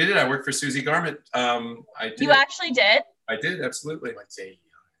 I did it. I worked for Susie Garment. I did. You actually did? I did, absolutely.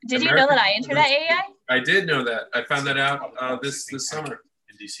 Did you know that I interned at AEI? I did know that. I found that out this summer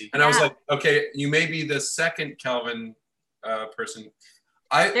in DC. And I was like, okay, you may be the second Calvin person.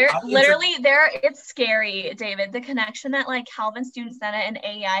 It's scary, David. The connection that like Calvin Student Senate and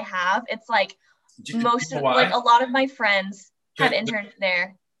AEI have, it's like a lot of my friends have interned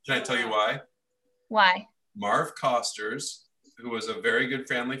there. Can I tell you why? Why? Marv Costers, who was a very good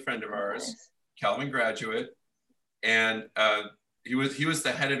family friend of ours, Calvin graduate, and he was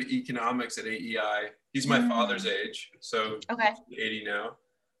the head of economics at AEI. He's my father's age, so 80 now.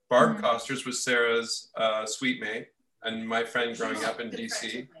 Barb Costers was Sarah's suite mate, and my friend growing up in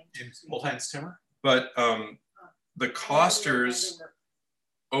DC. Old Heinz Timmer. But the Costers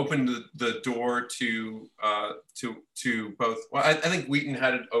opened the door to both. Well, I think Wheaton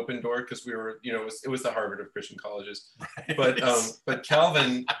had an open door because we were, it was the Harvard of Christian colleges. Right. But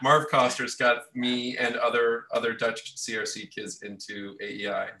Calvin, Marv Costers got me and other Dutch CRC kids into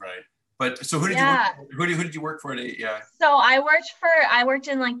AEI. Right. But so who did you work for at AEI? So I worked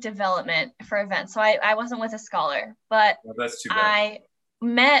in like development for events. So I wasn't with a scholar, but that's too bad. I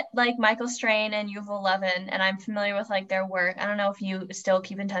met like Michael Strain and Yuval 11, and I'm familiar with like their work. I don't know if you still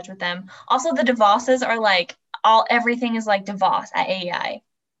keep in touch with them. Also, the DeVosses are like everything is like DeVos at AEI.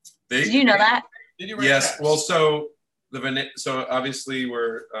 Did you know that? Yes. Well, so obviously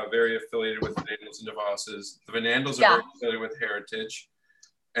we're very affiliated with Vanandels and DeVosses. The Vanandels are very affiliated with Heritage,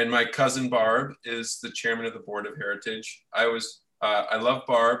 and my cousin Barb is the chairman of the board of Heritage. I love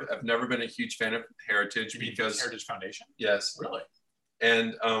Barb. I've never been a huge fan of Heritage because Heritage Foundation. Yes. Really.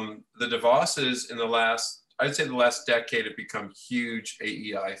 And the DeVosses in the last decade have become huge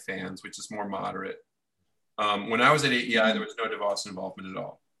AEI fans, which is more moderate. When I was at AEI, there was no DeVos involvement at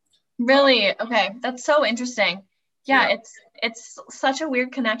all. Really? Okay, that's so interesting. Yeah, Yeah. it's such a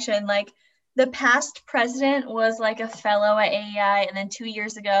weird connection. Like the past president was like a fellow at AEI, and then 2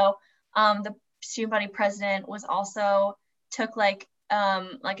 years ago, the student body president was also took like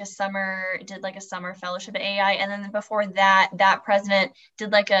a summer did like a summer fellowship at AEI, and then before that, that president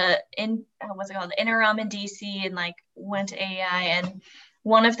did like what's it called, interim in DC, and like went to AEI, and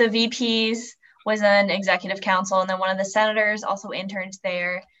one of the VPs was an executive council, and then one of the senators also interned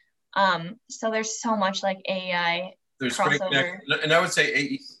there. So there's so much like AEI There's crossover. And I would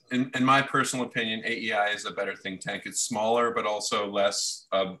say, in my personal opinion, AEI is a better think tank. It's smaller, but also less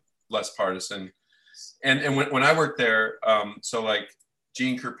partisan. And when I worked there, so like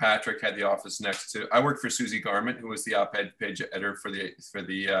Jean Kirkpatrick had the office next to. I worked for Susie Garment, who was the op-ed page editor for the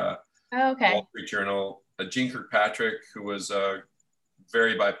Wall Street Journal. Jean Kirkpatrick, who was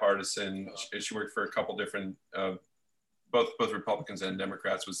very bipartisan. She worked for a couple different. Both Republicans and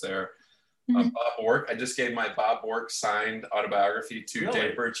Democrats was there. Bob Bork. I just gave my Bob Bork signed autobiography to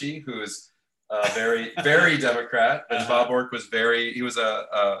Dave Burchie, who is very, very Democrat. And Bob Bork was he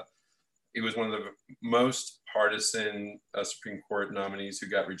was one of the most partisan Supreme Court nominees who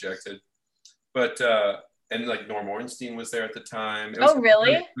got rejected. But, and like Norm Ornstein was there at the time.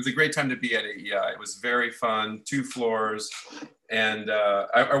 Really? It was a great time to be at AEI. It was very fun, 2 floors. And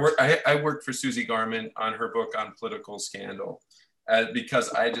I worked for Susie Garment on her book on political scandal, because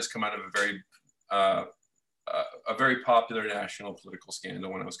I had just come out of a very popular national political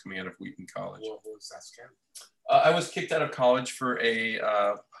scandal when I was coming out of Wheaton College. What was that scandal? I was kicked out of college for a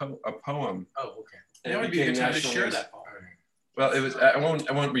poem. Oh, okay. And it would be a good time to share that poem. Well, it was. I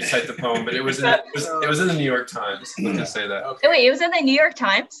won't recite the poem, but it was in the New York Times. Let's just say that. Okay. Oh, wait, it was in the New York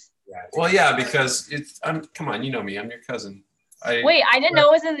Times? Yeah. Well, yeah, because come on, you know me. I'm your cousin. Wait, I didn't know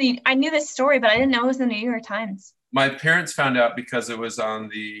it was in the. I knew this story, but I didn't know it was in the New York Times. My parents found out because it was in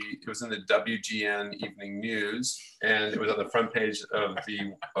the WGN Evening News, and it was on the front page of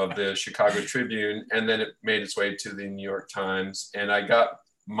the Chicago Tribune, and then it made its way to the New York Times. And I got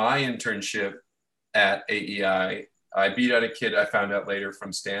my internship at AEI. I beat out a kid I found out later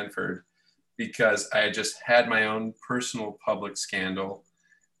from Stanford because I had just had my own personal public scandal,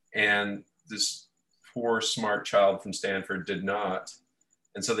 and this poor smart child from Stanford did not,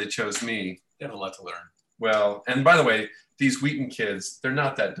 and so they chose me. They have a lot to learn. Well, and by the way, these Wheaton kids, they're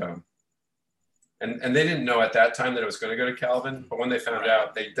not that dumb. And they didn't know at that time that I was going to go to Calvin, but when they found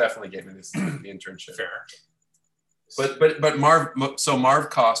out, they definitely gave me the internship. Fair. But Marv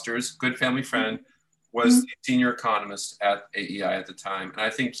Costers, good family friend, was the senior economist at AEI at the time. And I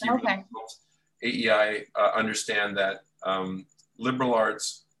think he really helped AEI understand that liberal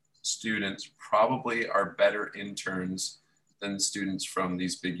arts students probably are better interns than students from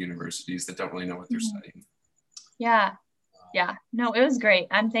these big universities that don't really know what they're studying. Yeah. No, it was great.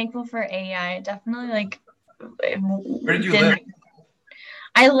 I'm thankful for AEI. Definitely Where did you live?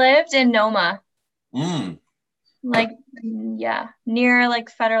 I lived in Noma. Near like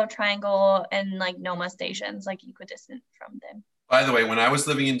Federal Triangle and like Noma stations, like equidistant from them. By the way, when I was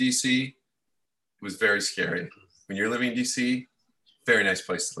living in DC, it was very scary. When you're living in DC, very nice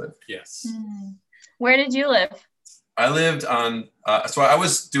place to live. Yes. Where did you live? I lived on, so I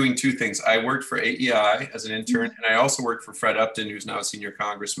was doing 2 things. I worked for AEI as an intern, and I also worked for Fred Upton, who's now a senior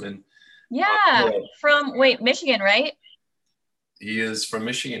congressman. Yeah, from, Michigan, right? He is from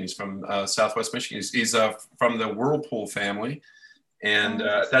Michigan. He's from Southwest Michigan. He's from the Whirlpool family. And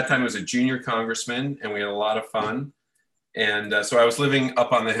at that time, he was a junior congressman, and we had a lot of fun. And so I was living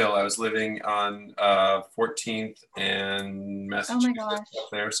up on the hill. I was living on 14th and Massachusetts, up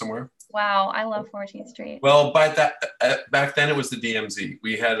there somewhere. Wow, I love 14th Street. Well, back then it was the DMZ.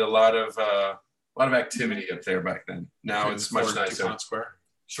 We had a lot of activity up there back then. Now it's much nicer. DuPont Square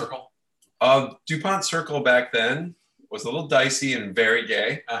Circle. DuPont Circle back then was a little dicey and very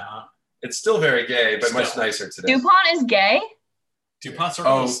gay. It's still very gay, but much nicer today. DuPont is gay? DuPont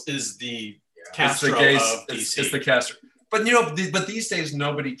Circle is the Castro of DC. It's the Castro. But but these days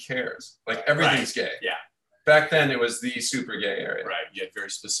nobody cares. Like everything's gay. Yeah. Back then it was the super gay area. Right. You had very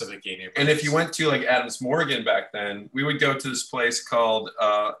specific gay neighborhoods. And if you went to like Adams Morgan back then, we would go to this place called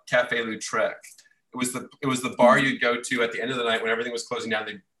Cafe Lautrec. It was the bar you'd go to at the end of the night when everything was closing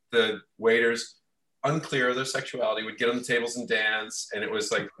down. The waiters, unclear of their sexuality, would get on the tables and dance, and it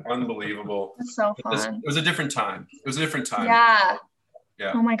was like unbelievable. It's so fun. It was a different time. Yeah.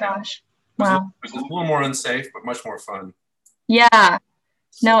 Yeah. Oh my gosh. Wow. It was a little more unsafe, but much more fun. Yeah.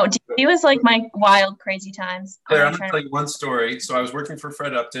 No, he was like my wild, crazy times. Claire, I'm going to tell you one story. So I was working for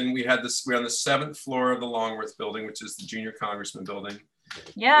Fred Upton. We were on the 7th floor of the Longworth building, which is the junior congressman building.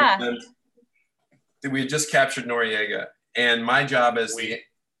 Yeah. And we had just captured Noriega. And my job as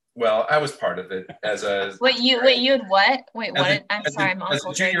Well, I was part of it as a. Wait, you had what? Wait, what? I'm sorry, I'm as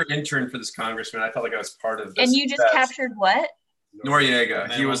a junior intern for this congressman. I felt like I was part of this. And you just captured what?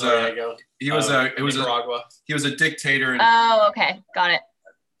 Noriega. He was a dictator. Oh, okay, got it.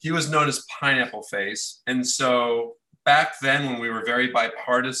 He was known as Pineapple Face, and so back then when we were very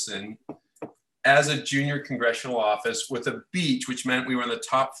bipartisan, as a junior congressional office with a beach, which meant we were on the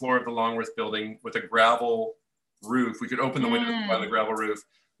top floor of the Longworth building with a gravel roof. We could open the windows on the gravel roof.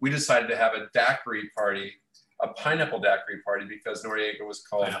 We decided to have a daiquiri party, a pineapple daiquiri party, because Noriega was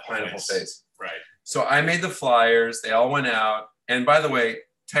called Pineapple Face. Right. So I made the flyers. They all went out. And by the way,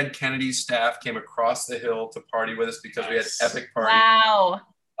 Ted Kennedy's staff came across the hill to party with us because we had an epic party. Wow.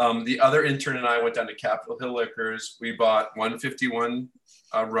 The other intern and I went down to Capitol Hill Liquors. We bought 151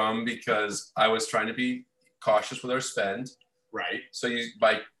 rum because I was trying to be cautious with our spend. Right. So you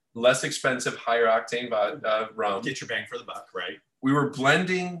buy less expensive, higher octane rum. Get your bang for the buck, right? We were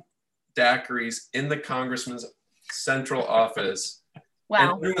blending daiquiris in the congressman's central office.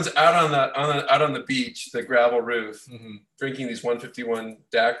 Wow. And everyone's out on the beach, the gravel roof, drinking these 151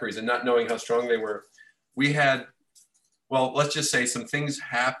 daiquiris and not knowing how strong they were. We had, well, let's just say some things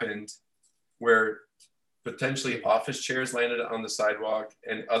happened where potentially office chairs landed on the sidewalk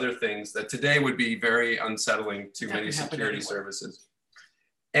and other things that today would be very unsettling to many security services.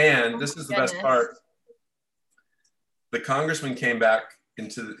 And this is the best part. The congressman came back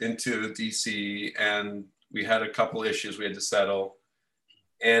into DC and we had a couple issues we had to settle.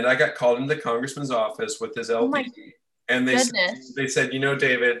 And I got called into the congressman's office with his LP. And they said, you know,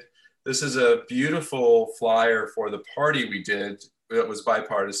 David, this is a beautiful flyer for the party we did that was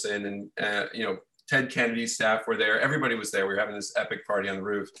bipartisan. And, you know, Ted Kennedy's staff were there. Everybody was there. We were having this epic party on the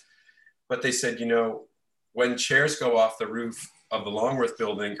roof. But they said, you know, when chairs go off the roof of the Longworth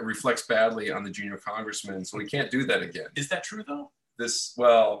building, it reflects badly on the junior congressman. So we can't do that again. Is that true though?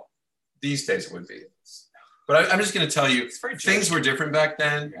 Well, these days it would be. But I'm just going to tell you, things were different back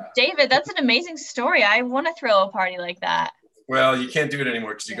then. David, that's an amazing story. I want to throw a party like that. Well, you can't do it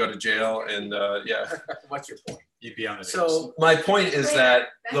anymore because you go to jail and yeah. What's your point? You'd be on the So my point is that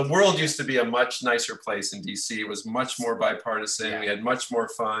the world used to be a much nicer place in DC. It was much more bipartisan. We had much more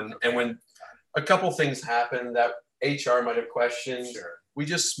fun. And when a couple things happened that HR might have questioned, we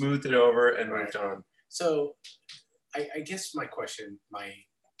just smoothed it over and moved on. So I guess my question,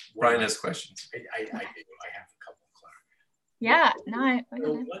 Brian has questions. I do. I have a couple, Claire. Yeah, no.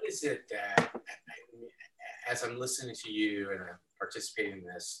 What is it that, as I'm listening to you and I'm participating in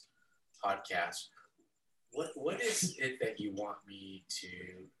this podcast, what is it that you want me to?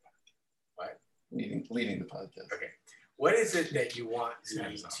 What? Leading the podcast. Okay. What is it that you want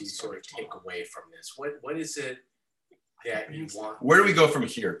me to sort of take away from this? What is it that you want? Where do we go from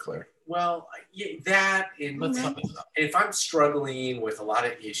here, Claire? Well, that and if I'm struggling with a lot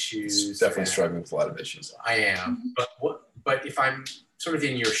of issues, definitely struggling with a lot of issues. I am, but if I'm sort of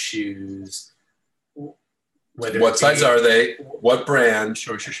in your shoes, what size are they? What brand?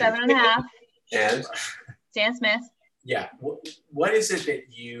 7.5. And Stan Smith. Yeah. What is it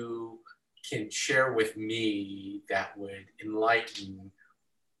that you can share with me that would enlighten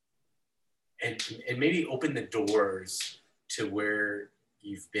and maybe open the doors to where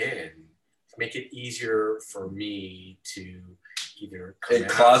you've been, to make it easier for me to either come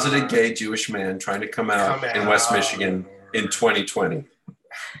closeted gay Jewish man trying to come out in West Michigan in 2020.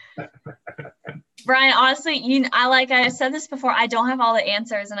 Brian, honestly, I said this before, I don't have all the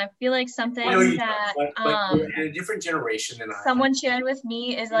answers, and I feel like something that we're in a different generation than someone shared with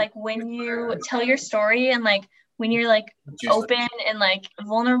me is like when you tell your story and like when you're like open and like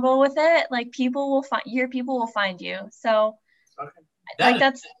vulnerable with it, like people will find you. So like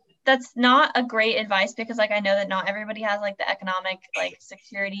that's not a great advice because like I know that not everybody has like the economic like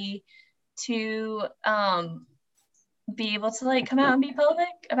security to be able to like come out and be public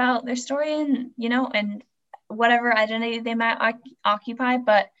about their story and and whatever identity they might occupy.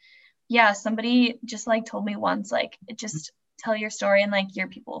 But yeah, somebody just like told me once, like just tell your story and like your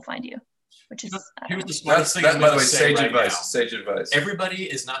people will find you, which is here's the smartest thing. By the way, sage advice. Everybody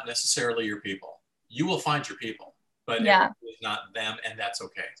is not necessarily your people. You will find your people, but it's not them, and that's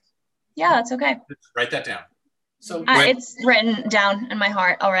okay. Yeah, that's okay. Write that down. So it's written down in my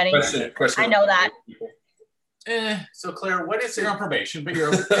heart already. Question. I know that. So Claire, what is it? You're on probation, but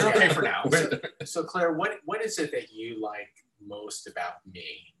you're okay for now. So Claire, what is it that you like most about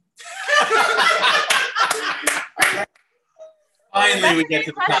me? Finally, we get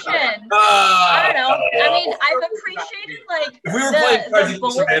to the question. I don't know. I mean, I've appreciated like if we were playing the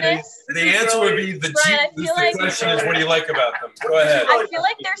boldness. The answer would be the question is, what do you like about them? Go ahead. I feel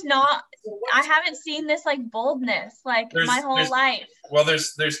like there's not I haven't seen this like boldness like my whole life. Well,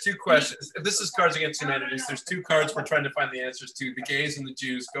 there's two questions. If this is Cards Against Humanity, there's two cards we're trying to find the answers to: the gays and the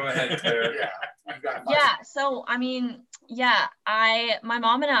Jews. Go ahead, Claire. Yeah. So I mean, yeah, my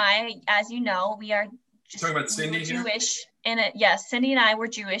mom and I, as you know, we are just talking about Cindy Jewish in it. Yes, Cindy and I were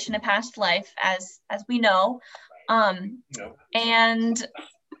Jewish in a past life, as we know. And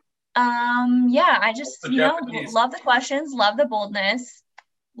yeah, I just love the questions, love the boldness,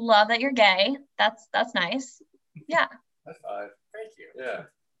 love that you're gay. That's nice. Yeah. High five. Thank you. Yeah,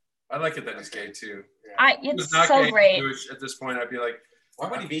 I like it that he's gay too. It's so great. Jewish, at this point, I'd be like, why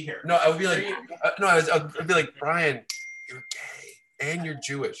would he be here? No, I would be like, I'd be like, Brian, you're gay and you're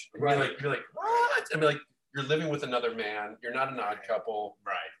Jewish. And you're like, what? I'd be like, you're living with another man. You're not an odd couple.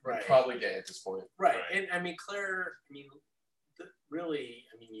 Right. You're probably gay at this point. Right. And I mean, Claire, really,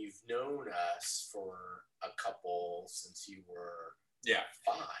 you've known us for a couple since you were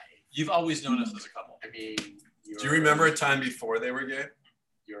 5. You've always known us as a couple. I mean, do you remember a time before they were gay?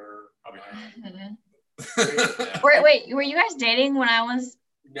 Wait, were you guys dating when I was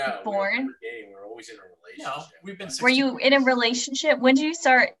born? We were dating. We're always in a relationship. No, we've been. Were you in a relationship? When did you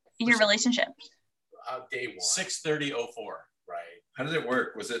start your relationship? Day 1. 6/30/04. Right. How did it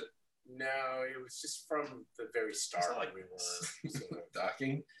work? Was it? No, it was just from the very start. Like we were sort of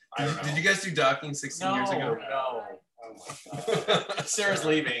docking. I don't know. Did you guys do docking 16 years ago? No. Oh my God. Sarah's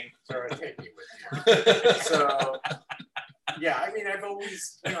leaving. Sarah, take me with you. So, yeah, I've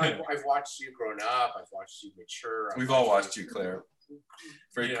always, I've watched you grown up. I've watched you mature. We've all watched you, Claire,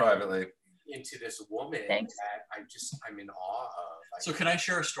 very privately. Into this woman Thanks. that I'm in awe of. So can I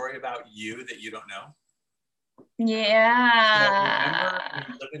share a story about you that you don't know? Yeah. So remember when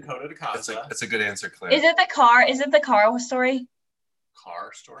you lived in Coto de Casa? That's a good answer, Claire. Is it the car? Is it the car story?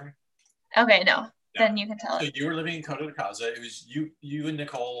 Car story? Okay, no. Then you can tell So it. you were living in Coto de Casa. It was you and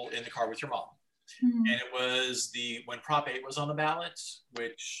Nicole in the car with your mom. Mm-hmm. And it was when Prop 8 was on the ballot,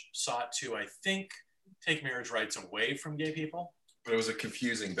 which sought to, I think, take marriage rights away from gay people. But it was a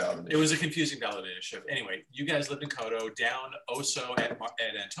confusing ballot initiative. It was a confusing ballot initiative. Anyway, you guys lived in Coto. Down Oso at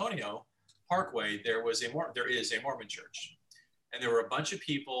Antonio Parkway, there is a Mormon church. And there were a bunch of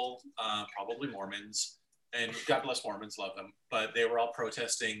people, probably Mormons, and God bless Mormons, love them, but they were all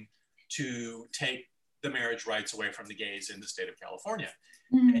protesting to take the marriage rights away from the gays in the state of California.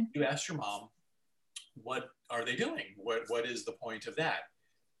 Mm-hmm. And you asked your mom, what are they doing? What is the point of that?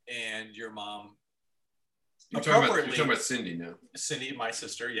 And your mom, you're talking about Cindy now. Cindy, my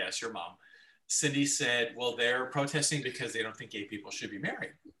sister, yes, your mom. Cindy said, well, they're protesting because they don't think gay people should be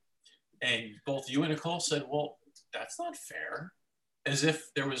married. And both you and Nicole said, well, that's not fair. As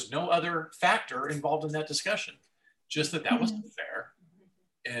if there was no other factor involved in that discussion. Just that wasn't fair.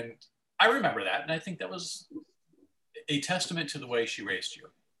 And I remember that. And I think that was a testament to the way she raised you.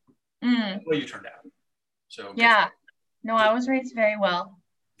 The way you turned out. So yeah. No, I was raised very well.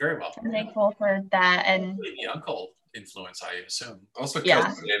 Very well. I'm thankful for that. And the uncle influence, I assume. Also,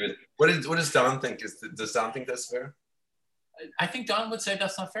 cousin David. What does Don think? Does Don think that's fair? I think Don would say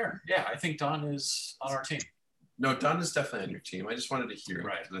that's not fair. Yeah, I think Don is on our team. No, Don is definitely on your team. I just wanted to hear it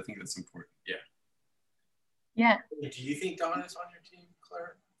because I think that's important. Yeah. Yeah. Do you think Don is on your team,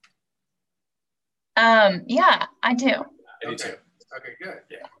 Claire? Yeah, I do. I do too. Okay, good.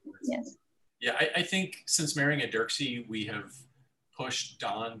 Yeah. Yes. Yeah, I think since marrying a Dirksey, we have pushed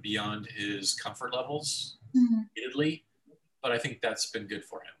Don beyond his comfort levels repeatedly, but I think that's been good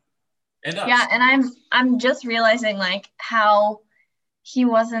for him. And us. Yeah, and I'm just realizing like how he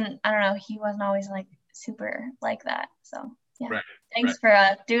wasn't always like super like that. So yeah. Right. Thanks for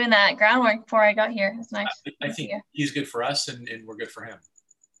doing that groundwork before I got here. It's nice. I think he's good for us and we're good for him.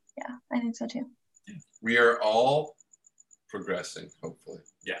 Yeah, I think so too. We are all progressing, hopefully.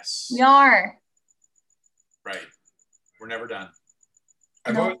 Yes. We are. Right. We're never done.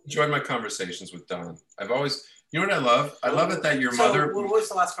 I've always enjoyed my conversations with Don. I've always, you know what I love? I love it that your mother. What was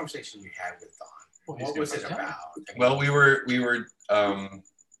the last conversation you had with Don? What was it about? Well, we were. It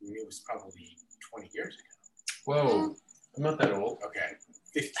was probably 20 years ago. Whoa, I'm not that old. Okay,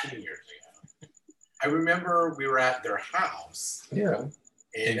 15 years ago. I remember we were at their house. Yeah.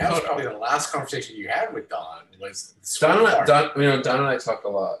 And that was probably the last conversation you had with Don. Was Don and I talk a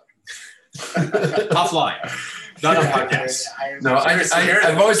lot. Offline. Not on podcasts. No,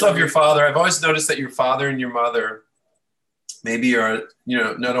 I've always loved your father. I've always noticed that your father and your mother maybe are,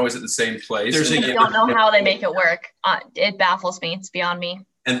 not always at the same place. I don't know how they make it work. It baffles me. It's beyond me.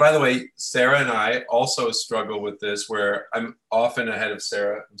 And by the way, Sarah and I also struggle with this where I'm often ahead of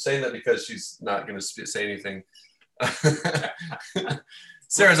Sarah. I'm saying that because she's not going to say anything.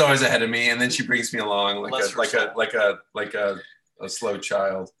 Sarah's always ahead of me, and then she brings me along like a slow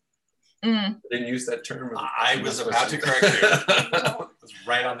child. I didn't use that term. I was about to correct you. It was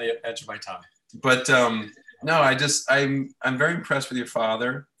right on the edge of my tongue. But no, I'm very impressed with your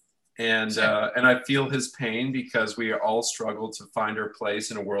father, and I feel his pain because we all struggle to find our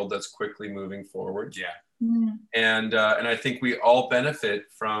place in a world that's quickly moving forward. Yeah. And I think we all benefit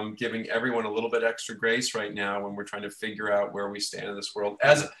from giving everyone a little bit extra grace right now when we're trying to figure out where we stand in this world.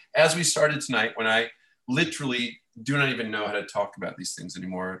 As we started tonight, when I literally do not even know how to talk about these things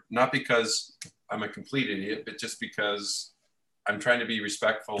anymore, not because I'm a complete idiot, but just because I'm trying to be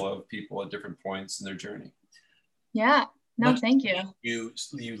respectful of people at different points in their journey. Yeah. No, thank you. You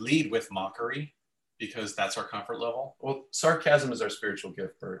lead with mockery because that's our comfort level. Well, sarcasm is our spiritual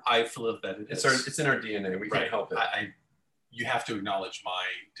gift, Burt. I feel that it is. It's in our DNA. We can't help it. You have to acknowledge my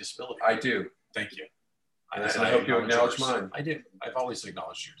disability. I do. Thank you. And I hope you acknowledge mine. I do. I've always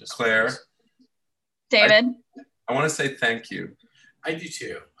acknowledged your disability. Claire. David. I want to say thank you. I do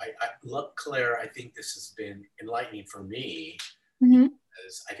too. I love Claire. I think this has been enlightening for me.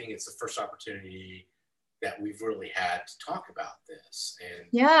 Because I think it's the first opportunity that we've really had to talk about this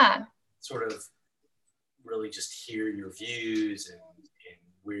and sort of really just hear your views and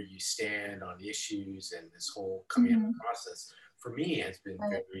where you stand on issues and this whole coming out process for me has been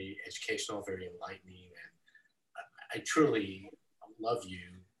very educational, very enlightening, and I truly love you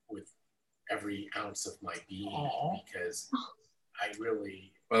with every ounce of my being because I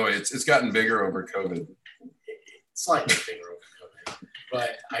really. By the way, it's gotten bigger over COVID. Slightly bigger over COVID,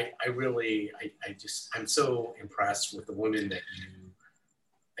 but I'm so impressed with the woman that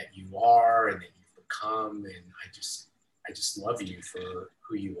you are and that you've become, and I just love you for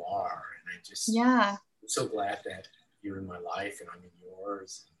who you are, and I'm so glad that you're in my life and I'm in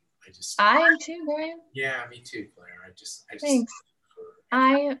yours. And I am too, Brian. Yeah, me too, Claire. Thanks.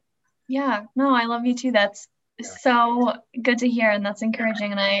 I love you too. That's so good to hear, and that's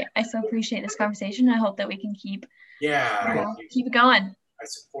encouraging, and I so appreciate this conversation. I hope that we can keep it going. I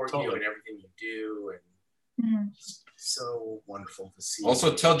support you in everything you do, and it's so wonderful to see.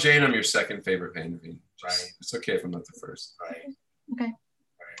 Also, tell Jane I'm your second favorite Vanderveen. Right. It's okay if I'm not the first. Right. Okay.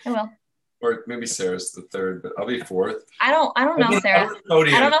 Right. I will. Or maybe Sarah's the third, but I'll be fourth. I don't know Sarah. I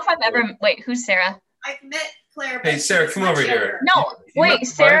don't know if I've ever. Wait, who's Sarah? I've met Claire. Hey, Sarah, come over here. No, wait,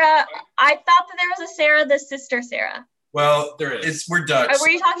 Sarah. I thought that there was a Sarah, the sister Sarah. Well, there is. We're Dutch. Were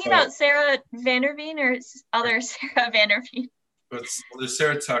you talking about Sarah Vanderveen or other Sarah Vanderveen? There's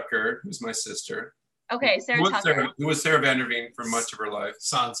Sarah Tucker, who's my sister. Okay, Sarah Tucker. Who was Sarah Vanderveen for much of her life?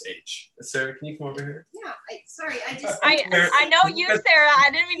 Sans H. Sarah, can you come over here? Yeah, I know you, Sarah. I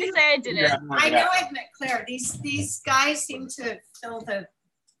didn't mean to say I didn't. Yeah, I know I've met Claire. These guys seem to fill the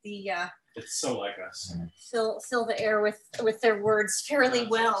it's so like us. Fill the air with their words fairly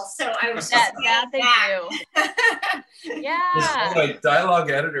well. So I was thank you. Yeah. Like dialogue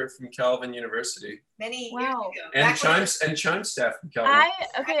editor from Calvin University. Many years ago. And Chime staff from Calvin.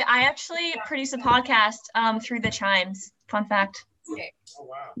 I actually produce a podcast through the Chimes. Fun fact. Okay. Oh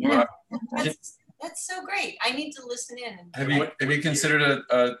wow. Yeah. That's so great. I need to listen in. Have you considered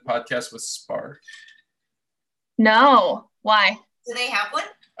a podcast with Spark? No. Why? Do they have one?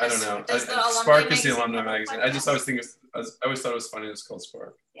 I don't know. Spark is the alumni magazine. I always thought it was funny. It was called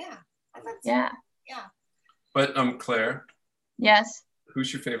Spark. Yeah. Yeah. But Claire. Yes.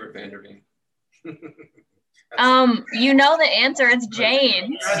 Who's your favorite Vanderveen? You know the answer. It's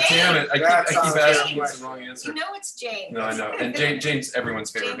Jane. God damn it! I keep asking what's the wrong answer. You know it's Jane. No, I know. And Jane's everyone's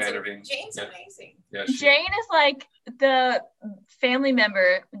favorite Vanderveen. Jane's amazing. Yeah, Jane is like the family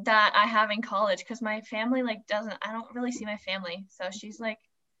member that I have in college because my family I don't really see my family, so she's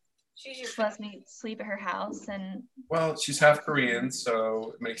lets me sleep at her house and. Well, she's half Korean,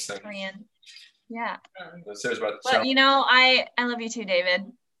 so it makes sense. Korean. Yeah. But I love you too, David.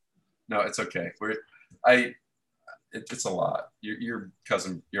 No, it's okay. It's a lot. Your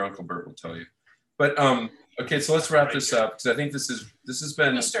Uncle Burt will tell you. But okay, so let's wrap this up because I think this has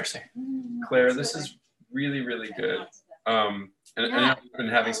been Claire. This is really, really good. And I've been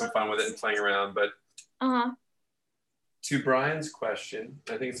having some fun with it and playing around. But to Brian's question,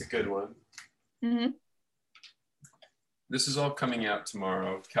 I think it's a good one. Mm-hmm. This is all coming out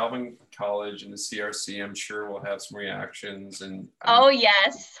tomorrow. Calvin College and the CRC, I'm sure, will have some reactions. And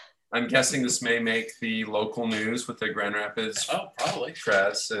yes. I'm guessing this may make the local news with the Grand Rapids probably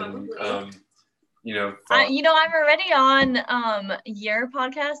press and I'm already on your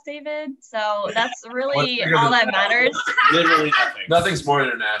podcast, David. So that's really all that matters. Literally nothing. Nothing's more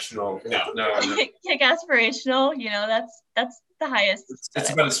international. No. Kick-Aspirational, that's the highest. It's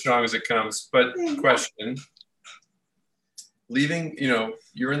about as strong as it comes. But question: leaving,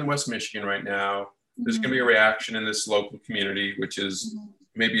 you're in West Michigan right now. There's going to be a reaction in this local community, which is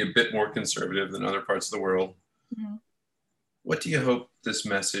maybe a bit more conservative than other parts of the world. Mm-hmm. What do you hope this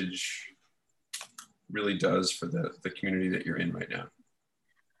message really does for the community that you're in right now?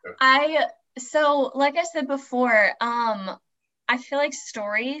 So like I said before, I feel like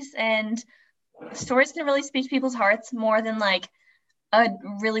stories can really speak to people's hearts more than like a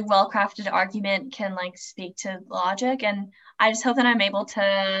really well-crafted argument can like speak to logic. And I just hope that I'm able to,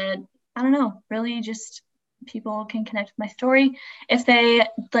 I don't know, really just people can connect with my story if they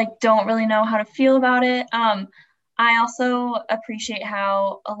like don't really know how to feel about it. I also appreciate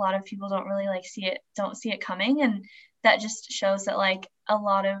how a lot of people don't really like don't see it coming, and that just shows that like a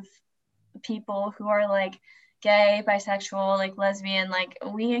lot of people who are like gay, bisexual, like lesbian, like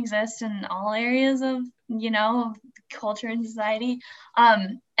we exist in all areas of, you know, culture and society.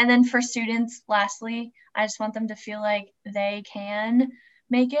 And then for students, lastly, I just want them to feel like they can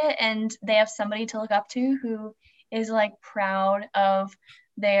make it and they have somebody to look up to who is like proud of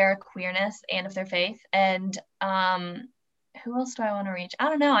their queerness and of their faith. And who else do I want to reach? I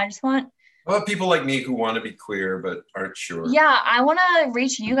don't know. I just want people like me who want to be queer but aren't sure. Yeah, I want to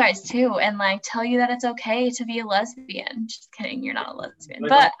reach you guys too and like tell you that it's okay to be a lesbian. Just kidding, you're not a lesbian.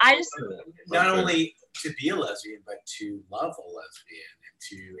 But I just not only to be a lesbian, but to love a lesbian and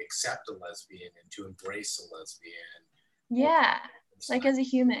to accept a lesbian and to embrace a lesbian. Yeah, like as a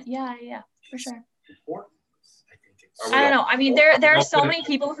human. Yeah, for sure. Important. I don't know. I mean, there are so many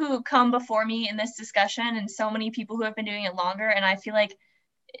people who come before me in this discussion and so many people who have been doing it longer. And I feel like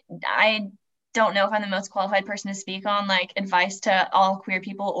I don't know if I'm the most qualified person to speak on like advice to all queer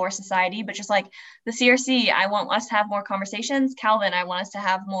people or society, but just like the CRC, I want us to have more conversations. Calvin, I want us to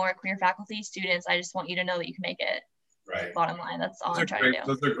have more queer faculty, students. I just want you to know that you can make it. Right. Bottom line, that's all I'm trying to do.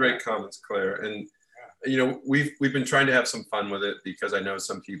 Those are great comments, Claire. And you know, we've been trying to have some fun with it because I know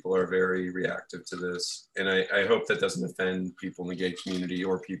some people are very reactive to this, and I hope that doesn't offend people in the gay community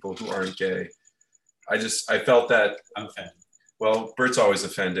or people who aren't gay. I felt that I'm offended. Well, Burt's always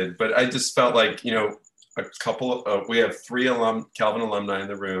offended, but I just felt like, you know, a couple of, we have 3 Calvin alumni in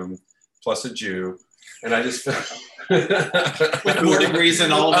the room, plus a Jew. And I just felt with more degrees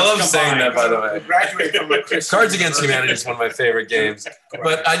than all of us. I love combined. saying that, by the way. Graduated from a Christian Cards Against Humanity is one of my favorite games.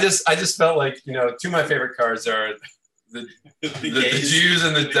 But I just felt like, you know, 2 of my favorite cards are the Jews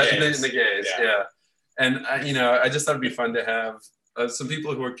and the gays. Yeah. And, you know, I just thought it'd be fun to have some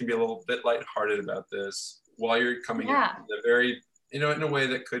people who can be a little bit lighthearted about this while you're coming in the very, you know, in a way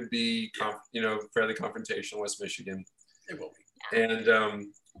that could be, you know, fairly confrontational, West Michigan. It will be. And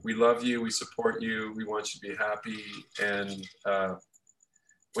we love you. We support you. We want you to be happy. And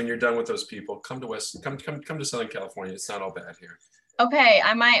when you're done with those people, come to Southern California. It's not all bad here. Okay,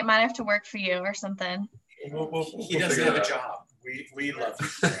 I might have to work for you or something. He doesn't have a job. We love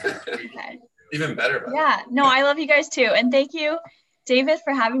you. Okay. Even better. Yeah. No, I love you guys too, and thank you, David,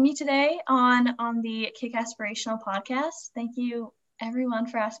 for having me today on the Kickasspirational Podcast. Thank you, everyone,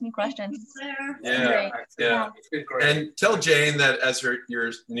 for asking me questions. Yeah. It's been great. And tell Jane that as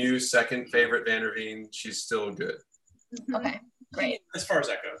your new second favorite Vanderveen, she's still good. Okay, great. As far as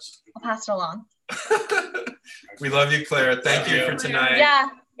that goes. I'll pass it along. We love you, Claire. Thank you for tonight. Yeah.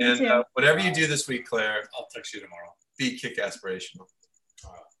 And whatever you do this week, Claire, I'll text you tomorrow. Be kick aspirational.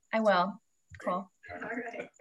 I will. Cool. All right.